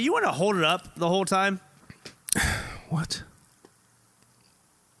something like that? You want to hold it up the whole time? What?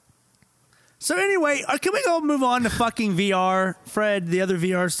 So anyway, can we go move on to fucking VR, Fred, the other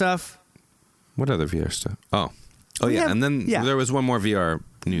VR stuff? What other VR stuff? Oh, yeah. And then there was one more VR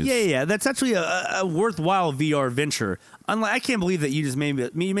news. Yeah. That's actually a worthwhile VR venture. Unlike, I can't believe that you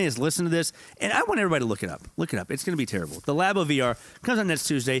may just listen to this, and I want everybody to look it up. Look it up. It's going to be terrible. The Labo VR comes out next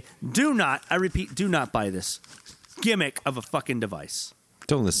Tuesday. Do not, I repeat, do not buy this gimmick of a fucking device.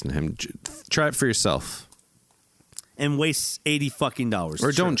 Don't listen to him. Try it for yourself. And waste $80 fucking.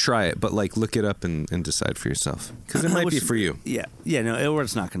 Or don't try it, but like look it up and decide for yourself. Because it might be for you. Yeah. No, or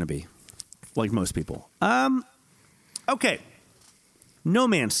it's not going to be. Like most people. Okay. No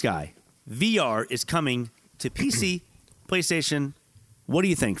Man's Sky VR is coming to PC, PlayStation. What do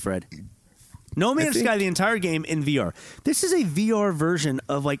you think, Fred? No Man's Sky, the entire game in VR. This is a VR version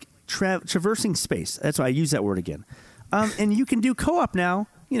of like traversing space. That's why I use that word again. And you can do co-op now,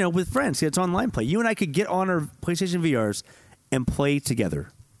 with friends. It's online play. You and I could get on our PlayStation VRs and play together.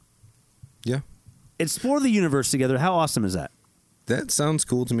 Yeah. Explore the universe together. How awesome is that? That sounds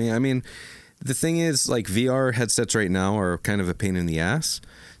cool to me. I mean, the thing is, like, VR headsets right now are kind of a pain in the ass.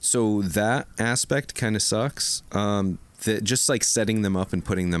 So that aspect kind of sucks. That just like setting them up and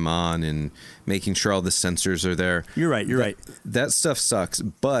putting them on and making sure all the sensors are there. You're right. That stuff sucks.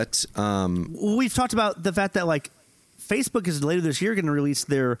 But we've talked about the fact that like Facebook is later this year going to release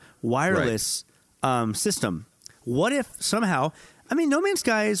their wireless system. What if somehow? I mean, No Man's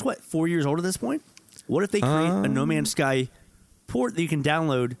Sky is 4 years old at this point. What if they create a No Man's Sky port that you can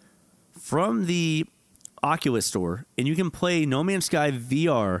download from the Oculus store, and you can play No Man's Sky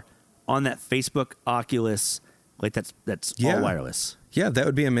VR on that Facebook Oculus? Like that's all wireless. Yeah, that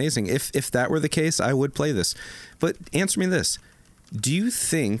would be amazing. If that were the case, I would play this. But answer me this: do you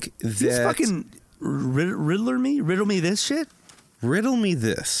think that He's fucking riddle me this shit? Riddle me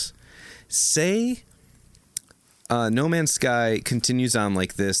this. Say No Man's Sky continues on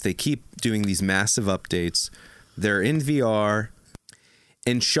like this. They keep doing these massive updates. They're in VR,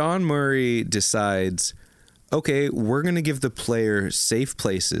 and Sean Murray decides, okay, we're going to give the player safe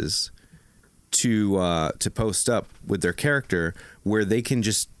places to post up with their character where they can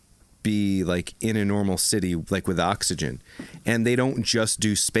just be like in a normal city, like with oxygen, and they don't just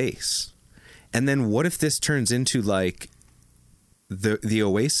do space. And then what if this turns into like the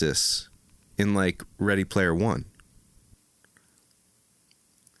Oasis in like Ready Player One?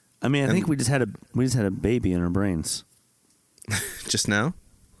 I mean, I think we just had a baby in our brains. Just now?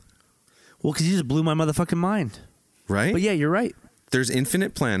 Well, because you just blew my motherfucking mind. Right? But yeah, you're right. There's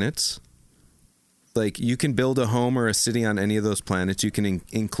infinite planets. Like, you can build a home or a city on any of those planets. You can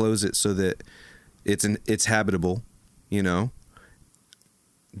enclose it so that it's habitable,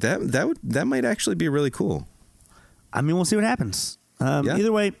 That might actually be really cool. I mean, we'll see what happens.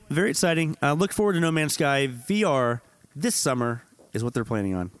 Either way, very exciting. Look forward to No Man's Sky VR this summer is what they're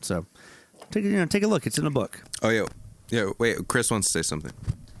planning on. So take a look. It's in a book. Oh, yeah. Wait, Chris wants to say something.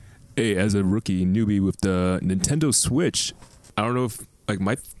 Hey, as a rookie newbie with the Nintendo Switch, I don't know if like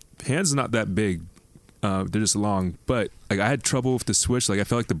my hands are not that big. They're just long, but like I had trouble with the Switch. Like I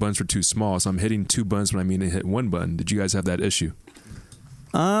felt like the buttons were too small, so I'm hitting two buttons when I mean to hit one button. Did you guys have that issue?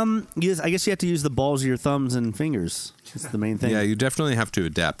 Yes, I guess you have to use the balls of your thumbs and fingers. That's the main thing. Yeah, you definitely have to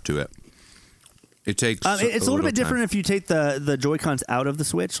adapt to it. It takes. It's a little bit different if you take the Joy-Cons out of the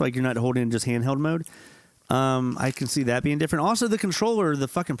Switch, like you're not holding in just handheld mode. I can see that being different. Also, the controller, the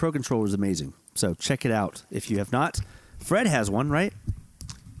fucking Pro Controller is amazing. So check it out if you have not. Fred has one, right?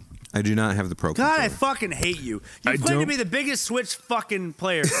 I do not have the Pro Controller. God, I fucking hate you. You claim to be the biggest Switch fucking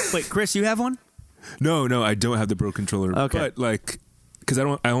player. Wait, Chris, you have one? No, I don't have the Pro Controller. Okay. But like, because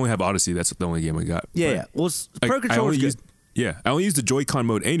I only have Odyssey. That's the only game I got. Yeah. Well, Pro Controller is good. I only use the Joy-Con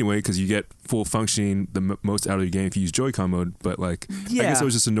mode anyway because you get full functioning the most out of your game if you use Joy-Con mode. But like, I guess I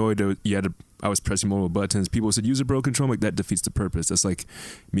was just annoyed that I was pressing multiple buttons. People said use a Pro Controller. I'm like, that defeats the purpose. That's like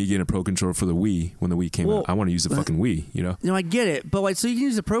me getting a Pro Controller for the Wii when the Wii came out. I want to use the fucking Wii, I get it, but like, so you can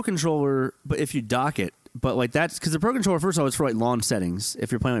use the Pro Controller, but if you dock it, but like that's because the Pro Controller, first of all, it's for like long settings.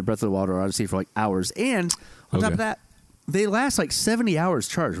 If you're playing like Breath of the Wild or Odyssey for like hours, and on top of that, they last like 70 hours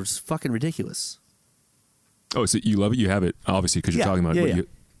charged, which is fucking ridiculous. Oh, so you love it? You have it, obviously, because you're talking about it.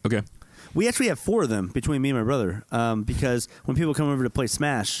 Okay. We actually have 4 of them between me and my brother because when people come over to play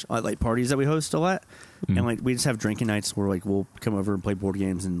Smash at like parties that we host a lot, and like we just have drinking nights where like we'll come over and play board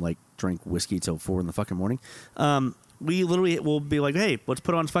games and like drink whiskey till 4 in the fucking morning. We literally will be like, hey, let's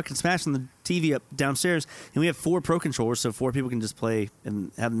put on fucking Smash on the TV up downstairs, and we have 4 Pro Controllers so 4 people can just play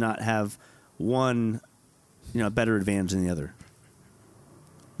and not have one, better advantage than the other.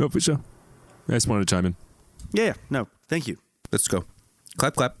 Oh, for sure. I just wanted to chime in. Yeah. No, thank you. Let's go.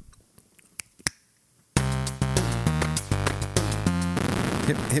 Clap, clap.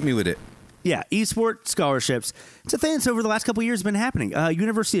 Hit me with it. Yeah, esports scholarships. It's a thing that's over the last couple of years been happening.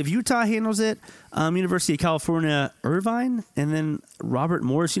 University of Utah handles it. University of California, Irvine, and then Robert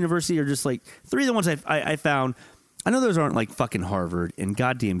Morris University are just like three of the ones I found. I know those aren't like fucking Harvard and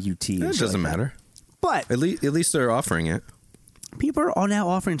goddamn UT. It doesn't matter. But at least they're offering it. People are all now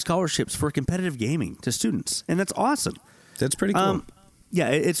offering scholarships for competitive gaming to students, and that's awesome. That's pretty cool. Yeah,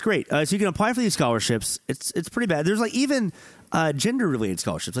 it's great. So you can apply for these scholarships. It's pretty bad. There's like even gender-related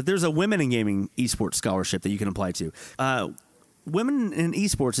scholarships. Like there's a women in gaming esports scholarship that you can apply to. Women in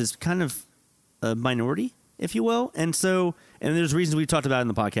esports is kind of a minority, if you will, and there's reasons we've talked about in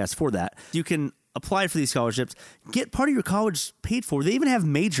the podcast for that. You can apply for these scholarships, get part of your college paid for. They even have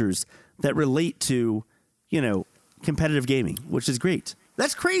majors that relate to, competitive gaming, which is great.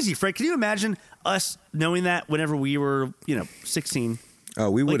 That's crazy, Fred. Can you imagine us knowing that whenever we were, 16? Oh,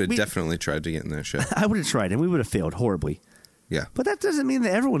 we would have definitely tried to get in that shit. I would have tried, and we would have failed horribly. Yeah. But that doesn't mean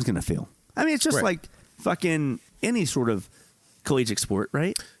that everyone's going to fail. I mean, it's just like fucking any sort of collegiate sport,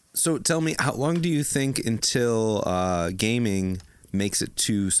 right? So tell me, how long do you think until gaming makes it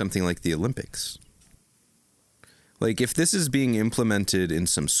to something like the Olympics? Like, if this is being implemented in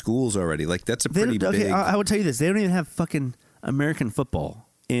some schools already, like, that's a pretty big... I would tell you this. They don't even have fucking American football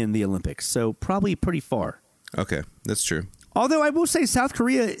in the Olympics, so probably pretty far. Okay, that's true. Although I will say South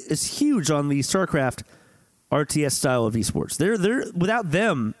Korea is huge on the StarCraft RTS style of esports. They're without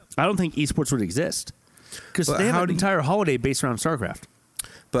them, I don't think esports would exist. Because they have an entire holiday based around StarCraft.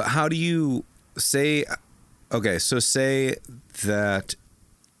 But how do you say... Okay, so say that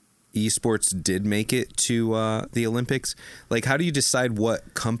esports did make it to the Olympics. Like, how do you decide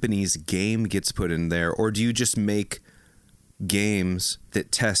what company's game gets put in there? Or do you just make games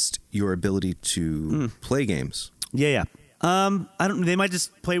that test your ability to play games? Yeah. I don't. They might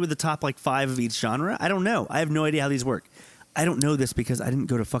just play with the top 5 of each genre. I don't know. I have no idea how these work. I don't know this because I didn't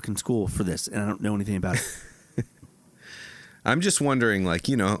go to fucking school for this, and I don't know anything about it. I'm just wondering,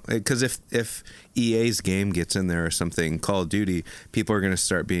 because if EA's game gets in there or something, Call of Duty, people are going to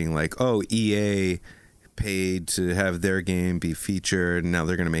start being like, oh, EA paid to have their game be featured, and now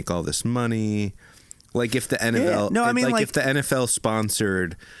they're going to make all this money. Like if the NFL, if the NFL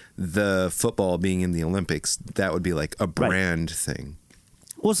sponsored the football being in the Olympics, that would be like a brand thing.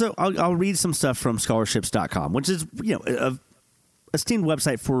 Well, so I'll read some stuff from scholarships.com, which is, a esteemed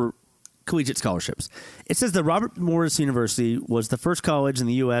website for collegiate scholarships. It says that Robert Morris University was the first college in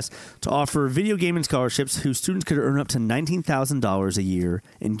the U.S. to offer video gaming scholarships whose students could earn up to $19,000 a year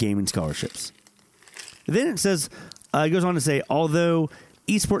in gaming scholarships. Then it says, it goes on to say, although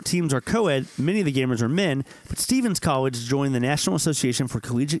esports teams are co-ed, many of the gamers are men, but Stevens College joined the National Association for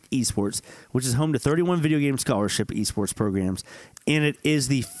Collegiate Esports, which is home to 31 video game scholarship esports programs, and it is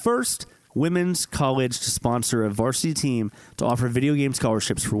the first women's college to sponsor a varsity team to offer video game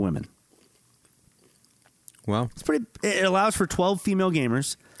scholarships for women. Wow. It allows for 12 female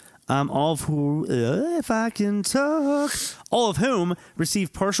gamers, all of who, if I can talk, all of whom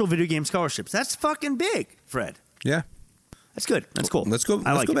receive partial video game scholarships. That's fucking big, Fred. Yeah. That's good. That's cool. Let's go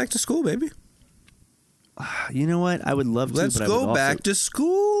back to school, baby. You know what? I would love to. Let's go back to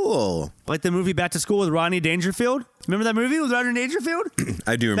school. Like the movie Back to School with Rodney Dangerfield. Remember that movie with Rodney Dangerfield?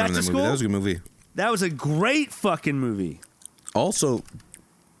 I do remember that movie. School? That was a good movie. That was a great fucking movie. Also,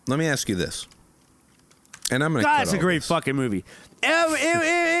 let me ask you this. And I'm going to cut That's a great fucking movie.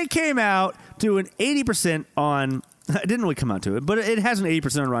 It came out doing 80% on... It didn't really come out to it, but it has an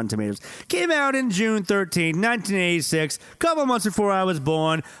 80% on Rotten Tomatoes. Came out in June 13, 1986. Couple months before I was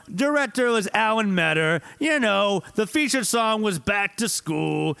born. Director was Alan Metter. The featured song was Back to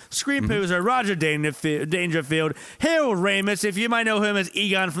School. Screenplay was Roger Dangerfield. Harold Ramis, if you might know him as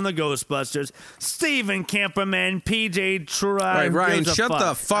Egon from the Ghostbusters. Stephen Camperman, PJ Troy. All right, Ryan, shut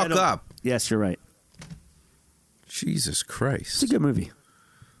the fuck up. Yes, you're right. Jesus Christ. It's a good movie.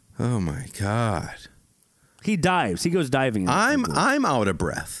 Oh, my God. He dives. He goes diving. I'm out of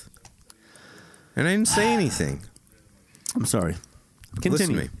breath. And I didn't say anything. I'm sorry. Continue.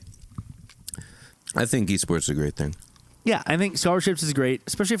 Listen to me. I think esports is a great thing. Yeah, I think scholarships is great,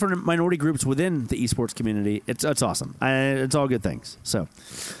 especially for minority groups within the esports community. It's awesome. It's all good things. So,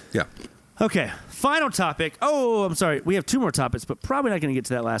 yeah. Okay, final topic. Oh, I'm sorry. We have 2 more topics, but probably not going to get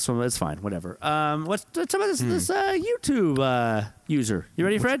to that last one. But it's fine. Whatever. Let's talk about this YouTube user. You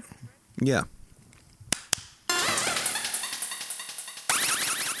ready, Fred? Yeah.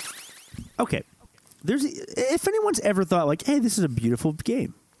 Okay. If anyone's ever thought hey, this is a beautiful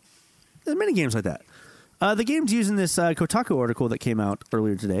game. There's many games like that. The games used in this Kotaku article that came out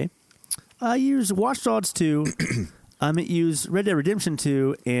earlier today use Watch Dogs 2. It used Red Dead Redemption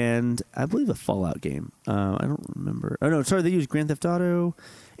 2 and I believe a Fallout game. I don't remember. Oh, no, sorry. They used Grand Theft Auto.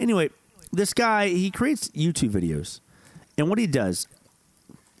 Anyway, this guy, he creates YouTube videos. And what he does,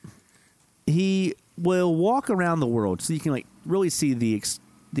 he will walk around the world so you can like really see the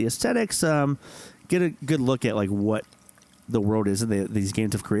aesthetics, get a good look at like what the world is that these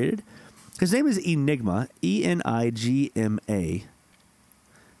games have created. His name is Enigma, Enigma.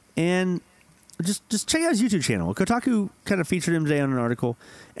 And just check out his YouTube channel. Kotaku kind of featured him today on an article,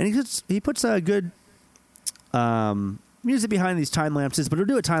 and he puts a good music behind these time lapses, but he'll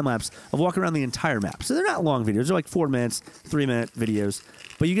do a time lapse of walking around the entire map. So they're not long videos; they're like 4 minutes, 3-minute videos.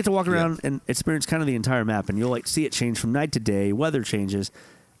 But you get to walk around and experience kind of the entire map, and you'll like see it change from night to day, weather changes,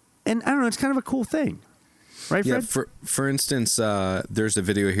 and I don't know, it's kind of a cool thing, right, Fred? Yeah. For instance, there's a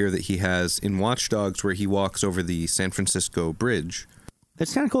video here that he has in Watch Dogs where he walks over the San Francisco Bridge.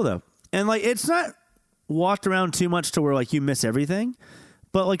 It's kind of cool though, and like it's not walked around too much to where like you miss everything,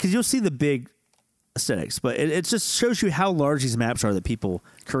 but like because you'll see the big aesthetics, but it just shows you how large these maps are that people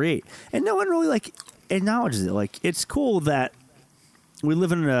create, and no one really like acknowledges it. Like it's cool that we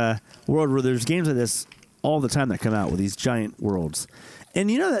live in a world where there's games like this all the time that come out with these giant worlds, and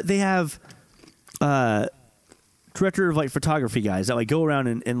you know that they have director of like photography guys that like go around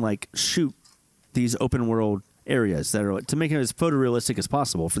and like shoot these open world areas that are like, to make it as photorealistic as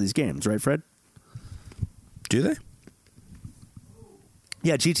possible for these games, right, Fred? Do they?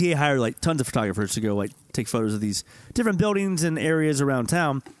 Yeah, GTA hired like tons of photographers to go like take photos of these different buildings and areas around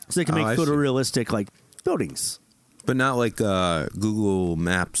town so they can make photorealistic like buildings. But not like Google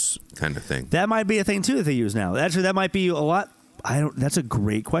Maps kind of thing. That might be a thing too that they use now. Actually, that might be a lot. That's a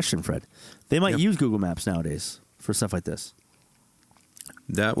great question, Fred. They might use Google Maps nowadays for stuff like this.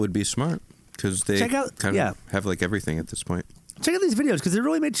 That would be smart because they kind of have like everything at this point. Check out these videos because it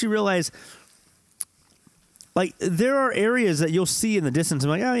really makes you realize. Like, there are areas that you'll see in the distance. I'm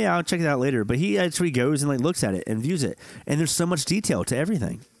like, oh, yeah, I'll check it out later. But he actually goes and, like, looks at it and views it. And there's so much detail to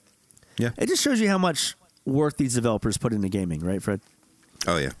everything. Yeah. It just shows you how much work these developers put into gaming, right, Fred?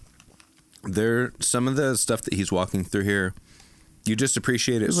 Oh, yeah. Some of the stuff that he's walking through here, you just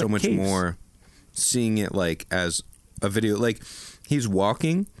appreciate it so much more seeing it, like, as a video. Like, he's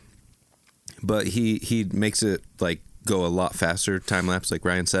walking, but he makes it, like, go a lot faster, time-lapse, like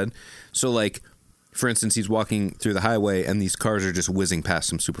Ryan said. So, like... For instance, he's walking through the highway and these cars are just whizzing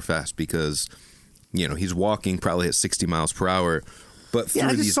past him super fast because, you know, he's walking probably at 60 miles per hour. But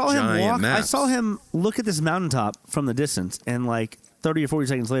through these giant maps. I saw him look at this mountaintop from the distance, and like 30 or 40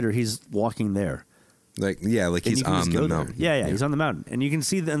 seconds later, he's walking there. Like he's on the mountain. Yeah, he's on the mountain. And you can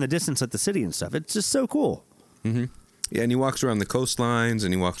see in the distance like the city and stuff. It's just so cool. Mm-hmm. Yeah, and he walks around the coastlines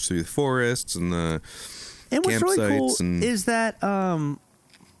and he walks through the forests and the and what's campsites. Really cool is that...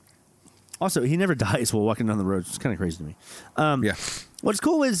 Also, he never dies while walking down the road. It's kind of crazy to me. Yeah. What's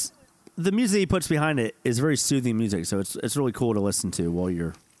cool is the music he puts behind it is very soothing music, so it's really cool to listen to while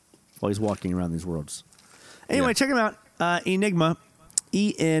he's walking around these worlds. Anyway, check him out. Enigma,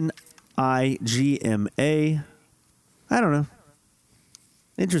 Enigma. I don't know.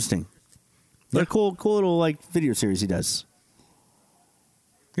 Interesting. Yeah. A cool little like video series he does.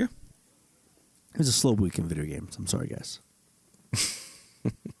 Yeah. It was a slow week in video games. I'm sorry, guys.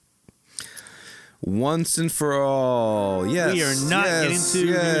 Once and for all. Yes. We are not getting to New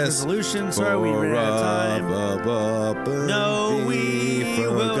Year's resolutions. Sorry, we ran out of time. No, we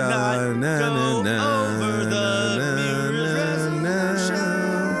will not go over the New Year's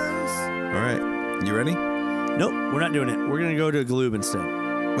resolutions. All right. You ready? Nope, we're not doing it. We're going to go to Galoob instead.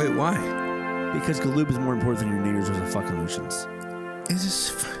 Wait, why? Because Galoob is more important than your New Year's resolutions.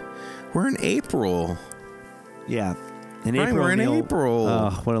 We're in April. Yeah. In April, we're in April.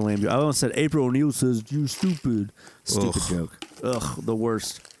 Oh, what a lame joke. I almost said April O'Neil says, you stupid. Stupid joke. Ugh, the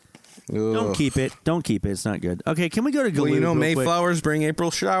worst. Ugh. Don't keep it. Don't keep it. It's not good. Okay, can we go to Galoob? Well, you know, Mayflowers bring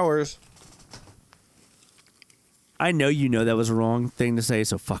April showers. I know you know that was a wrong thing to say,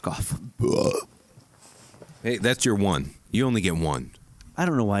 so fuck off. Hey, that's your one. You only get one. I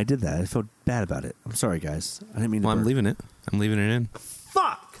don't know why I did that. I felt bad about it. I'm sorry, guys. I didn't mean to. Well, I'm leaving it. I'm leaving it in.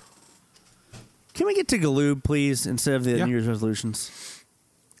 Fuck! Can we get to Galoob, please, instead of the New Year's resolutions?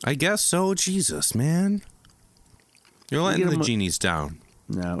 I guess so. Jesus, man. You're letting the genies down.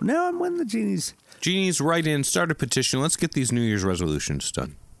 No, I'm letting the genies. Genies, write in, start a petition. Let's get these New Year's resolutions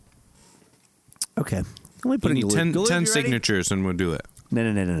done. Okay. Let me put in Galoob. 10 signatures and we'll do it.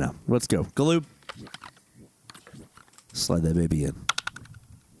 No. Let's go. Galoob. Slide that baby in.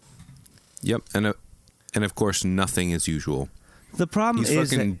 Yep. And of course, nothing as usual. The problem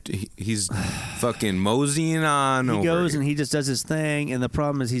he's fucking moseying on over. He goes and he just does his thing, and the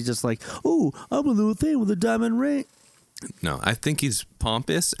problem is he's just like, oh, I'm a little thing with a diamond ring. No, I think he's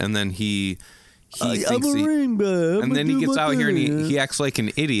pompous, and then he thinks I'm a ring, babe. And then he gets out here and he acts like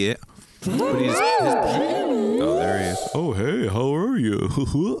an idiot But oh, there he is. Oh, hey, how are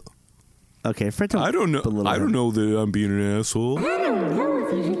you? Okay, Fred. I don't know that I'm being an asshole. I don't know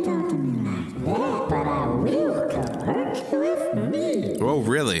if you should talk to me like that, but I will come hurt you with me. Oh,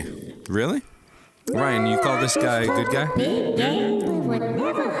 really? Really? Ryan, you call this guy a good guy? Big game would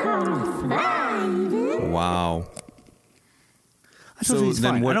never harm a fly. Wow. I told you he's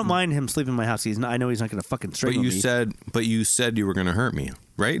then fine. what- I don't mind him sleeping in my house. I know he's not going to fucking strangle me. But you said you were going to hurt me,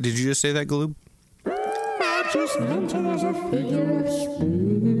 right? Did you just say that, Galoob? I just mentioned as a figure of speech.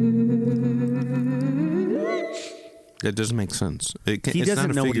 That doesn't make sense. He it's doesn't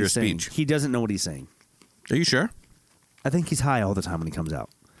not a know what figure he's of saying. speech. He doesn't know what he's saying. Are you sure? I think he's high all the time when he comes out.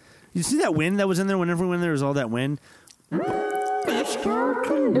 You see that wind that was in there whenever there was all that wind? It's called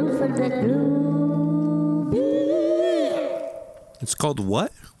Canoe for the Groovy. It's called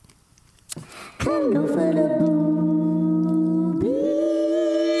what? Canoe for the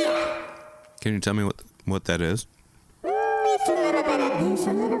Groovy. Can you tell me what that is? It's a little bit of this,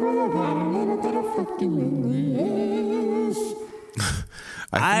 a little bit of that, a little bit of fuck you in the ass.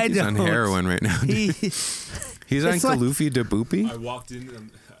 I think he's on don't- heroin right now. He's on It's like- Kaloofy Daboopy? I walked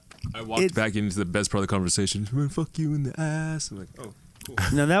in. I walked back into the best part of the conversation. I'm gonna fuck you in the ass. I'm like, oh, cool.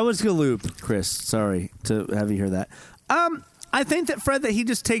 No, that was Galoob, Chris. Sorry to have you hear that. I think that Fred, that he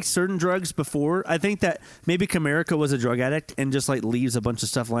just takes certain drugs before. I think that maybe Comerica was a drug addict and just like leaves a bunch of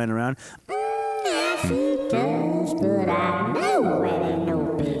stuff lying around. Yes, he does, but I know it ain't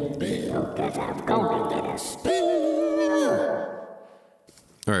no big deal, cause I'm gonna get a spill.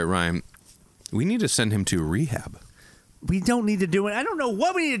 All right, Ryan. We need to send him to rehab. We don't need to do it. I don't know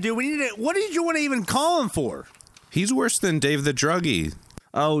what we need to do. What did you want to even call him for? He's worse than Dave the Druggie.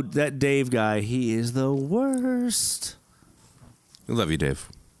 Oh, that Dave guy. He is the worst. I love you, Dave.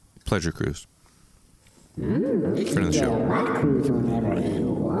 Pleasure cruise. Friend of the show. My cruise whenever you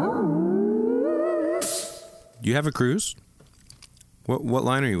want. You have a cruise? What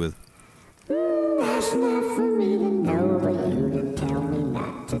line are you with? That's not for me to know, but you didn't tell me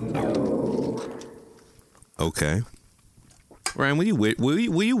not to know. Okay. Ryan,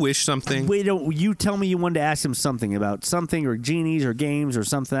 will you wish something? Wait, don't you tell me you wanted to ask him something about something or genies or games or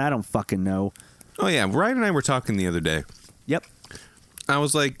something? I don't fucking know. Oh yeah, Ryan and I were talking the other day. Yep. I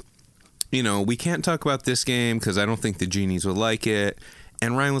was like, we can't talk about this game because I don't think the genies would like it.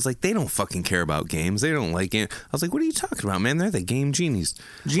 And Ryan was like, they don't fucking care about games. They don't like it. I was like, what are you talking about, man? They're the game genies.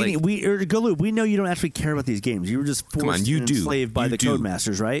 Genie, Like, Galoob, we know you don't actually care about these games. You were just forced Come on, you and do. enslaved by You the do.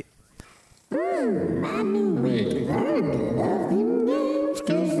 Codemasters, right? I knew we'd learn to love them games,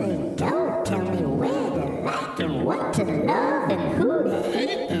 cause they don't tell me where to like and what to love and who to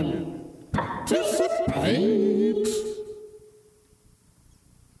hate and participate.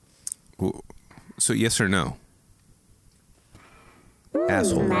 so yes or no?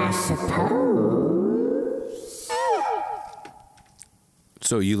 Asshole. I suppose.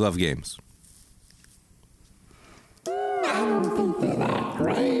 So you love games. I don't think they're that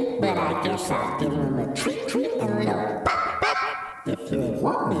great, but I guess I'll give them a treat and a little pop if you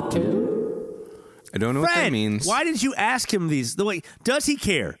want me to. I don't know what that Fred, means. why did you ask him these? Does he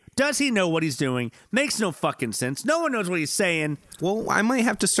care? Does he know what he's doing? Makes no fucking sense. No one knows what he's saying. Well, I might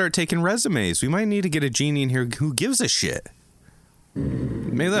have to start taking resumes. We might need to get a genie in here who gives a shit.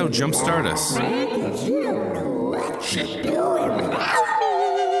 Maybe that'll jumpstart us. Cause you don't know what you're doing without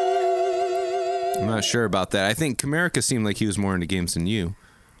I'm not sure about that. I think Comerica seemed like he was more into games than you.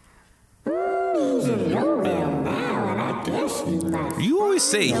 He's in your realm now, and I guess he might. You always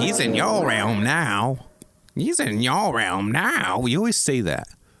say he's in your realm now. He's in your realm now. You always say that.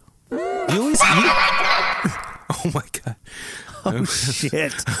 Oh my god. Oh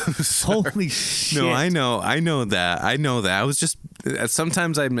shit! Holy shit! No, I know that. I know was just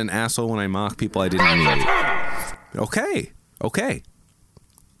sometimes I'm an asshole when I mock people I didn't meet. Okay.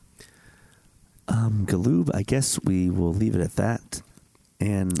 Galoob, I guess we will leave it at that,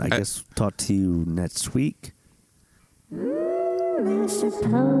 and I guess talk to you next week. I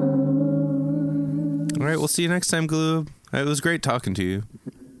suppose. All right, we'll see you next time, Galoob. It was great talking to you.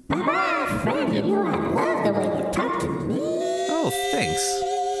 Bye-bye, Fred. You know I love the way you talk to me. Oh, thanks.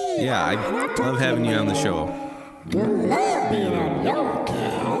 Yeah, I love having you on the show. You love being on your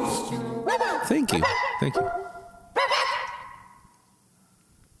cast. Thank you.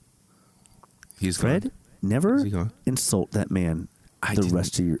 He's Fred, gone. never Is he gone? insult that man I the didn't.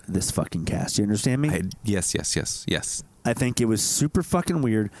 rest of this fucking cast. You understand me? Yes. I think it was super fucking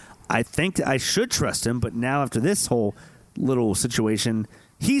weird. I think that I should trust him, but now after this whole little situation,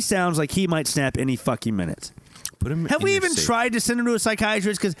 he sounds like he might snap any fucking minute. Put him. Have in we your even safe. tried to send him to a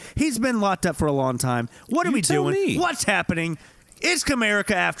psychiatrist? Because he's been locked up for a long time. What are You we tell doing? me. What's happening? Is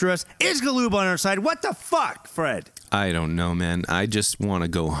Comerica after us? Is Galoob on our side? What the fuck, Fred? I don't know, man. I just want to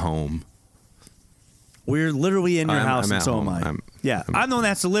go home. We're literally in your house, I'm and at so home. am I. I'm the one that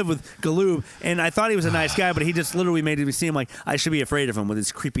has to live with Galoob, and I thought he was a nice guy, but he just literally made me seem like I should be afraid of him with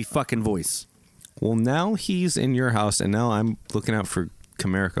his creepy fucking voice. Well, now he's in your house, and now I'm looking out for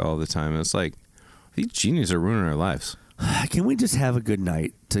Comerica all the time. It's like, these genies are ruining our lives. Can we just have a good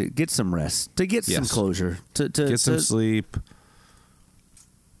night to get some rest, to get some closure, to get some sleep,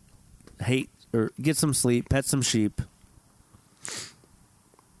 get some sleep, pet some sheep.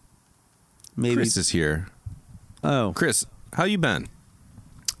 Maybe Chris is here. Oh, Chris, how you been?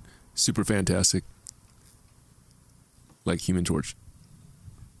 Super fantastic. Like Human Torch.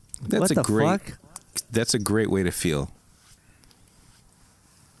 That's fuck? That's a great way to feel.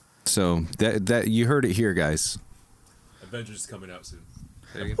 So that you heard it here, guys. Avengers is coming out soon.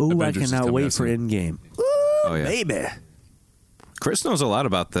 Oh, I cannot wait for Endgame. Ooh, oh yeah, baby. Chris knows a lot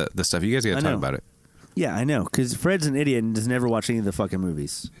about the stuff. You guys got to talk about it. Yeah, I know, because Fred's an idiot and does never watch any of the fucking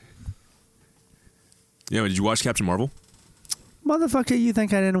movies. Yeah, did you watch Captain Marvel? Motherfucker, you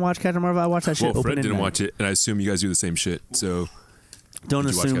think I didn't watch Captain Marvel? I watched that shit. Well, Fred didn't watch it, and I assume you guys do the same shit. So don't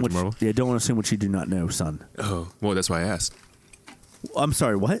assume what. Yeah, don't assume what you do not know, son. Oh, well, that's why I asked. I'm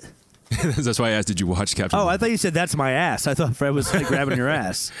sorry, what? That's why I asked. Did you watch Captain Marvel? I thought you said that's my ass. I thought Fred was like grabbing your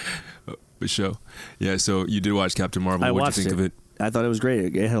ass. For sure. Yeah, so you did watch Captain Marvel. What did you think of it? I thought it was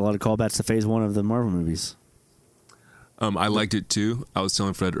great. It had a lot of callbacks to Phase 1 of the Marvel movies. I liked it too. I was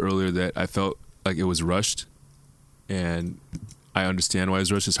telling Fred earlier that I felt like it was rushed, and I understand why it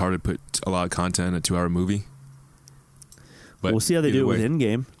was rushed. It's hard to put a lot of content in a 2-hour movie. But we'll see how they do it with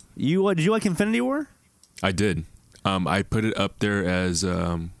Endgame. Did you like Infinity War? I did. I put it up there as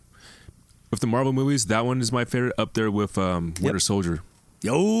with the Marvel movies. That one is my favorite. Up there with Winter Soldier.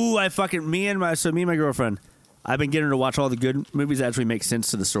 Yo, me and my girlfriend. I've been getting her to watch all the good movies that actually make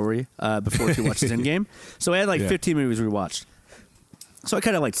sense to the story before she watches Endgame. So I had 15 movies we watched. So I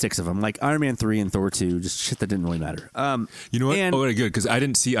kind of liked 6 of them, like Iron Man 3 and Thor 2, just shit that didn't really matter. You know what? Very good, because I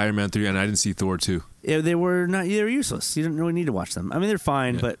didn't see Iron Man 3 and I didn't see Thor 2. Yeah, they were useless. You didn't really need to watch them. I mean, they're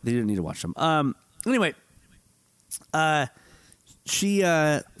fine, but they didn't need to watch them. Anyway, she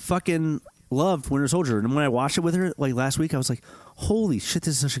fucking loved Winter Soldier, and when I watched it with her last week, I was like, holy shit,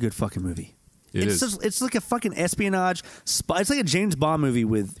 this is such a good fucking movie. It's like a fucking espionage spy. It's like a James Bond movie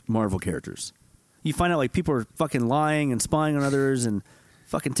with Marvel characters. You find out people are fucking lying and spying on others and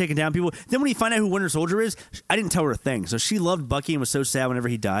fucking taking down people. Then when you find out who Winter Soldier is, I didn't tell her a thing. So she loved Bucky and was so sad whenever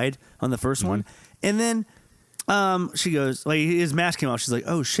he died on the first one. And then she goes, his mask came off. She's like,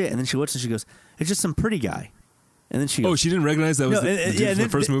 oh shit. And then she looks and she goes, it's just some pretty guy. And then she goes, oh, she didn't recognize that was the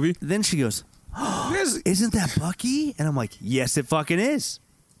first movie? Then she goes, oh, isn't that Bucky? And I'm like, yes, it fucking is.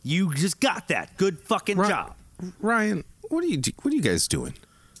 You just got that. Good fucking job. Ryan, what are you guys doing?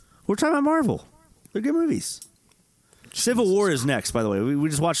 We're talking about Marvel. They're good movies. Civil War is next, by the way. We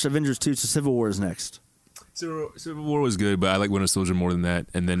just watched Avengers 2, so Civil War is next. Civil War was good, but I like Winter Soldier more than that.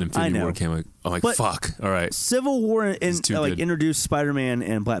 And then Infinity War came. I'm like, fuck. All right. Civil War introduced Spider-Man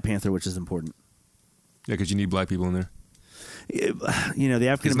and Black Panther, which is important. Yeah, because you need black people in there. The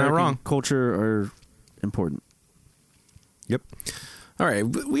African American culture are important. Yep. All right.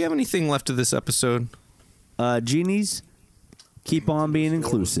 We have anything left of this episode? Genies, keep on being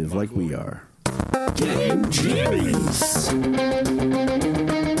inclusive like we are. Game Genies.